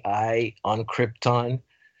the AI on Krypton?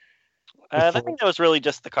 I think that was really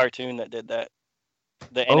just the cartoon that did that,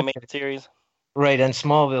 the animated series. Right, and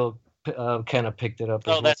Smallville kind of picked it up.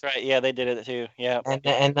 Oh, that's right. Yeah, they did it too. Yeah.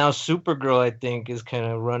 And now Supergirl, I think, is kind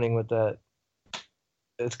of running with that.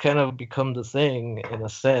 It's kind of become the thing in a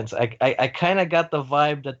sense. I kind of got the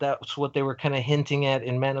vibe that that's what they were kind of hinting at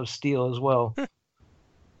in Man of Steel as well.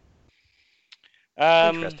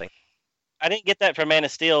 Interesting. I didn't get that from Man of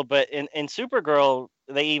Steel, but in Supergirl,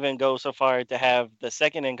 they even go so far to have the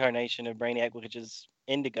second incarnation of Brainiac, which is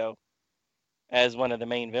Indigo, as one of the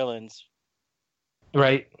main villains.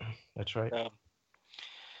 Right. That's right. So,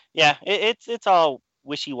 yeah, it's all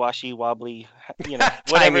wishy-washy, wobbly,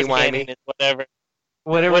 whatever's canon is whatever.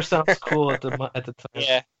 Whatever sounds cool at the time.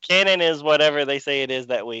 Yeah, canon is whatever they say it is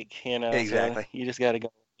that week, Exactly. So you just got to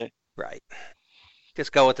go with it. Right.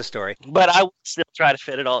 Just go with the story. But I would still try to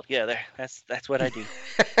fit it all together. That's what I do.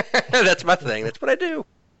 That's my thing. That's what I do.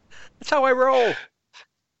 That's how I roll.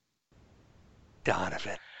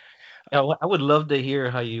 Donovan. I would love to hear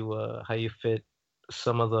how you fit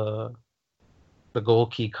some of the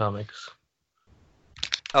Gold Key comics.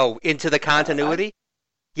 Oh, into the continuity?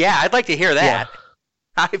 Yeah, I'd like to hear that. Yeah.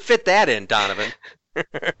 I fit that in, Donovan.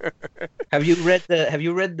 Have you read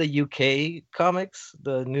the UK comics?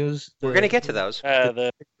 The news. We're gonna get to those.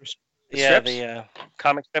 The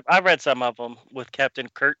comic strip. I've read some of them with Captain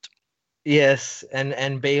Kurt. Yes,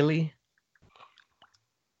 and Bailey.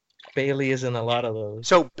 Bailey is in a lot of those.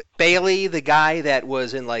 So Bailey, the guy that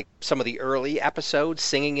was in like some of the early episodes,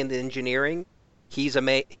 singing in the engineering, he's a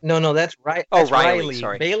No, that's right. Oh, Riley.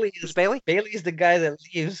 Sorry, Bailey is Bailey. Bailey is the guy that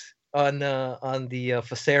leaves on the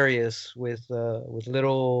Fesarius with the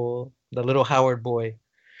little Howard boy,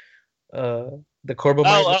 the Corbo.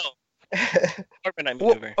 Carbonite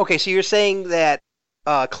maneuver. Okay, so you're saying that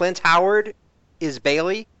Clint Howard is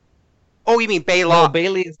Bailey? Oh, you mean Baylock? No,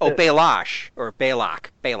 Bailey is Baylosh or Baylock.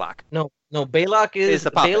 No, Baylock is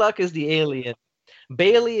the puppet. Baylock is the alien.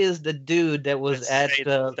 Bailey is the dude that was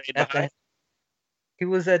he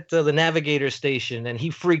was at the navigator station, and he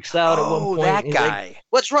freaks out at one point. Oh, that guy. Like,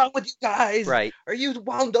 what's wrong with you guys? Right. Are you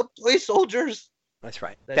wound up toy soldiers? That's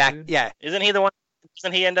right. Yeah. Isn't he the one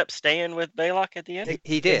Doesn't he end up staying with Baylock at the end?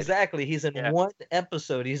 He did. Exactly. He's in Yeah. one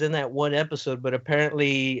episode. He's in that one episode, but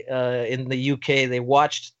apparently in the UK they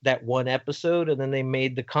watched that one episode and then they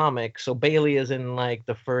made the comic. So Bailey is in like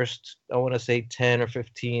the first, I want to say 10 or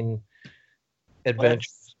 15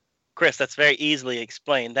 adventures. Chris, that's very easily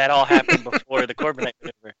explained. That all happened before the Corbinite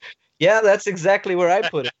maneuver. Yeah, that's exactly where I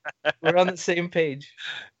put it. We're on the same page.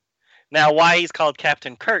 Now, why he's called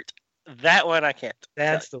Captain Kurt, that one I can't.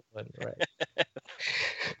 That's the one, right?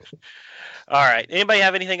 All right. Anybody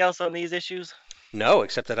have anything else on these issues? No,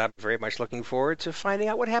 except that I'm very much looking forward to finding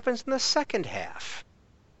out what happens in the second half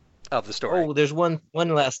of the story. Oh, there's one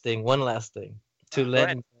last thing to Go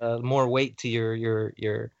lend more weight to your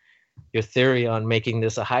theory on making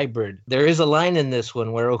this a hybrid. There is a line in this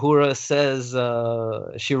one where Uhura says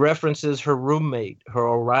she references her roommate, her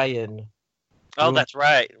Orion. Oh, that's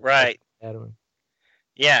right. Right. Adam.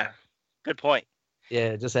 Yeah. Good point.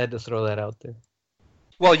 Yeah, just had to throw that out there.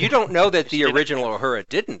 Well, you don't know that the original Uhura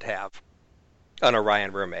didn't have an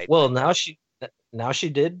Orion roommate. Well, now she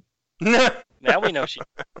did. Now we know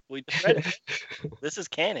we just read it. This is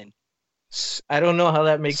canon. I don't know how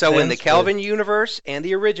that makes sense. So in the Kelvin universe and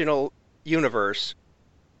the original universe,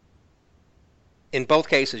 in both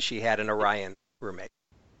cases, she had an Orion roommate.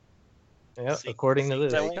 Yeah, according to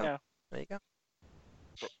this. There you go. There you go.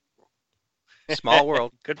 Small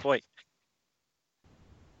world. Good point.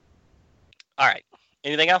 All right.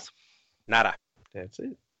 Anything else? Nada. That's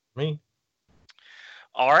it. Me.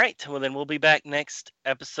 All right. Well, then we'll be back next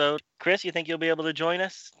episode. Chris, you think you'll be able to join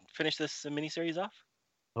us? Finish this miniseries off?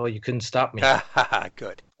 Oh, you couldn't stop me.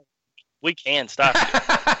 Good. We can stop you.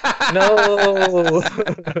 No.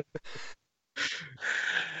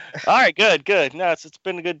 All right. Good. No, it's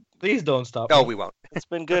been a good. Please don't stop No, me. we won't. It's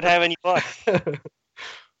been good having you on.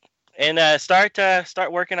 And start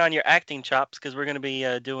working on your acting chops because we're going to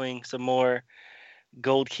be doing some more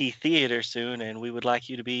Gold Key Theater soon, and we would like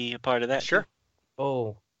you to be a part of that. Sure.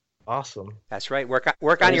 Oh, awesome. That's right. Work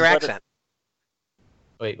on your accent.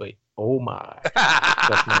 Wait. Oh my.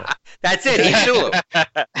 That's it. He's Sulu.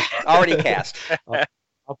 Already cast.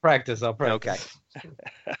 I'll practice. Okay.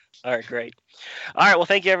 All right, great. All right, well,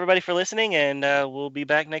 thank you everybody for listening, and we'll be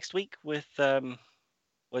back next week with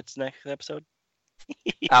what's next episode?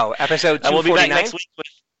 Oh, episode 249? We'll be back next week with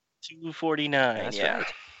 249. That's yeah. right.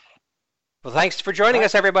 Well, thanks for joining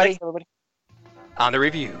us, everybody, Thanks, everybody. on the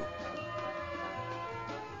review.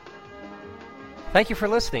 Thank you for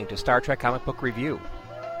listening to Star Trek Comic Book Review.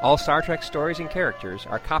 All Star Trek stories and characters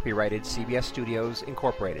are copyrighted CBS Studios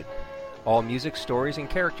Incorporated. All music, stories, and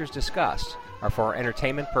characters discussed are for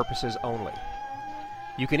entertainment purposes only.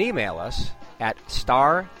 You can email us at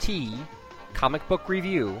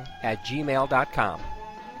startcomicbookreview@gmail.com.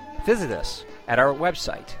 Visit us at our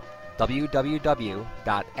website,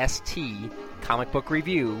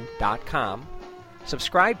 www.stcomicbookreview.com.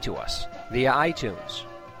 Subscribe to us via iTunes,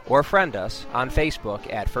 or friend us on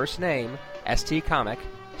Facebook at first name ST Comic,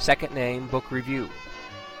 second name Book Review.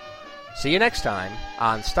 See you next time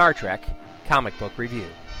on Star Trek Comic Book Review.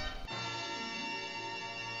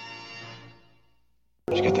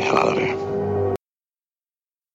 Let's get the hell out of here.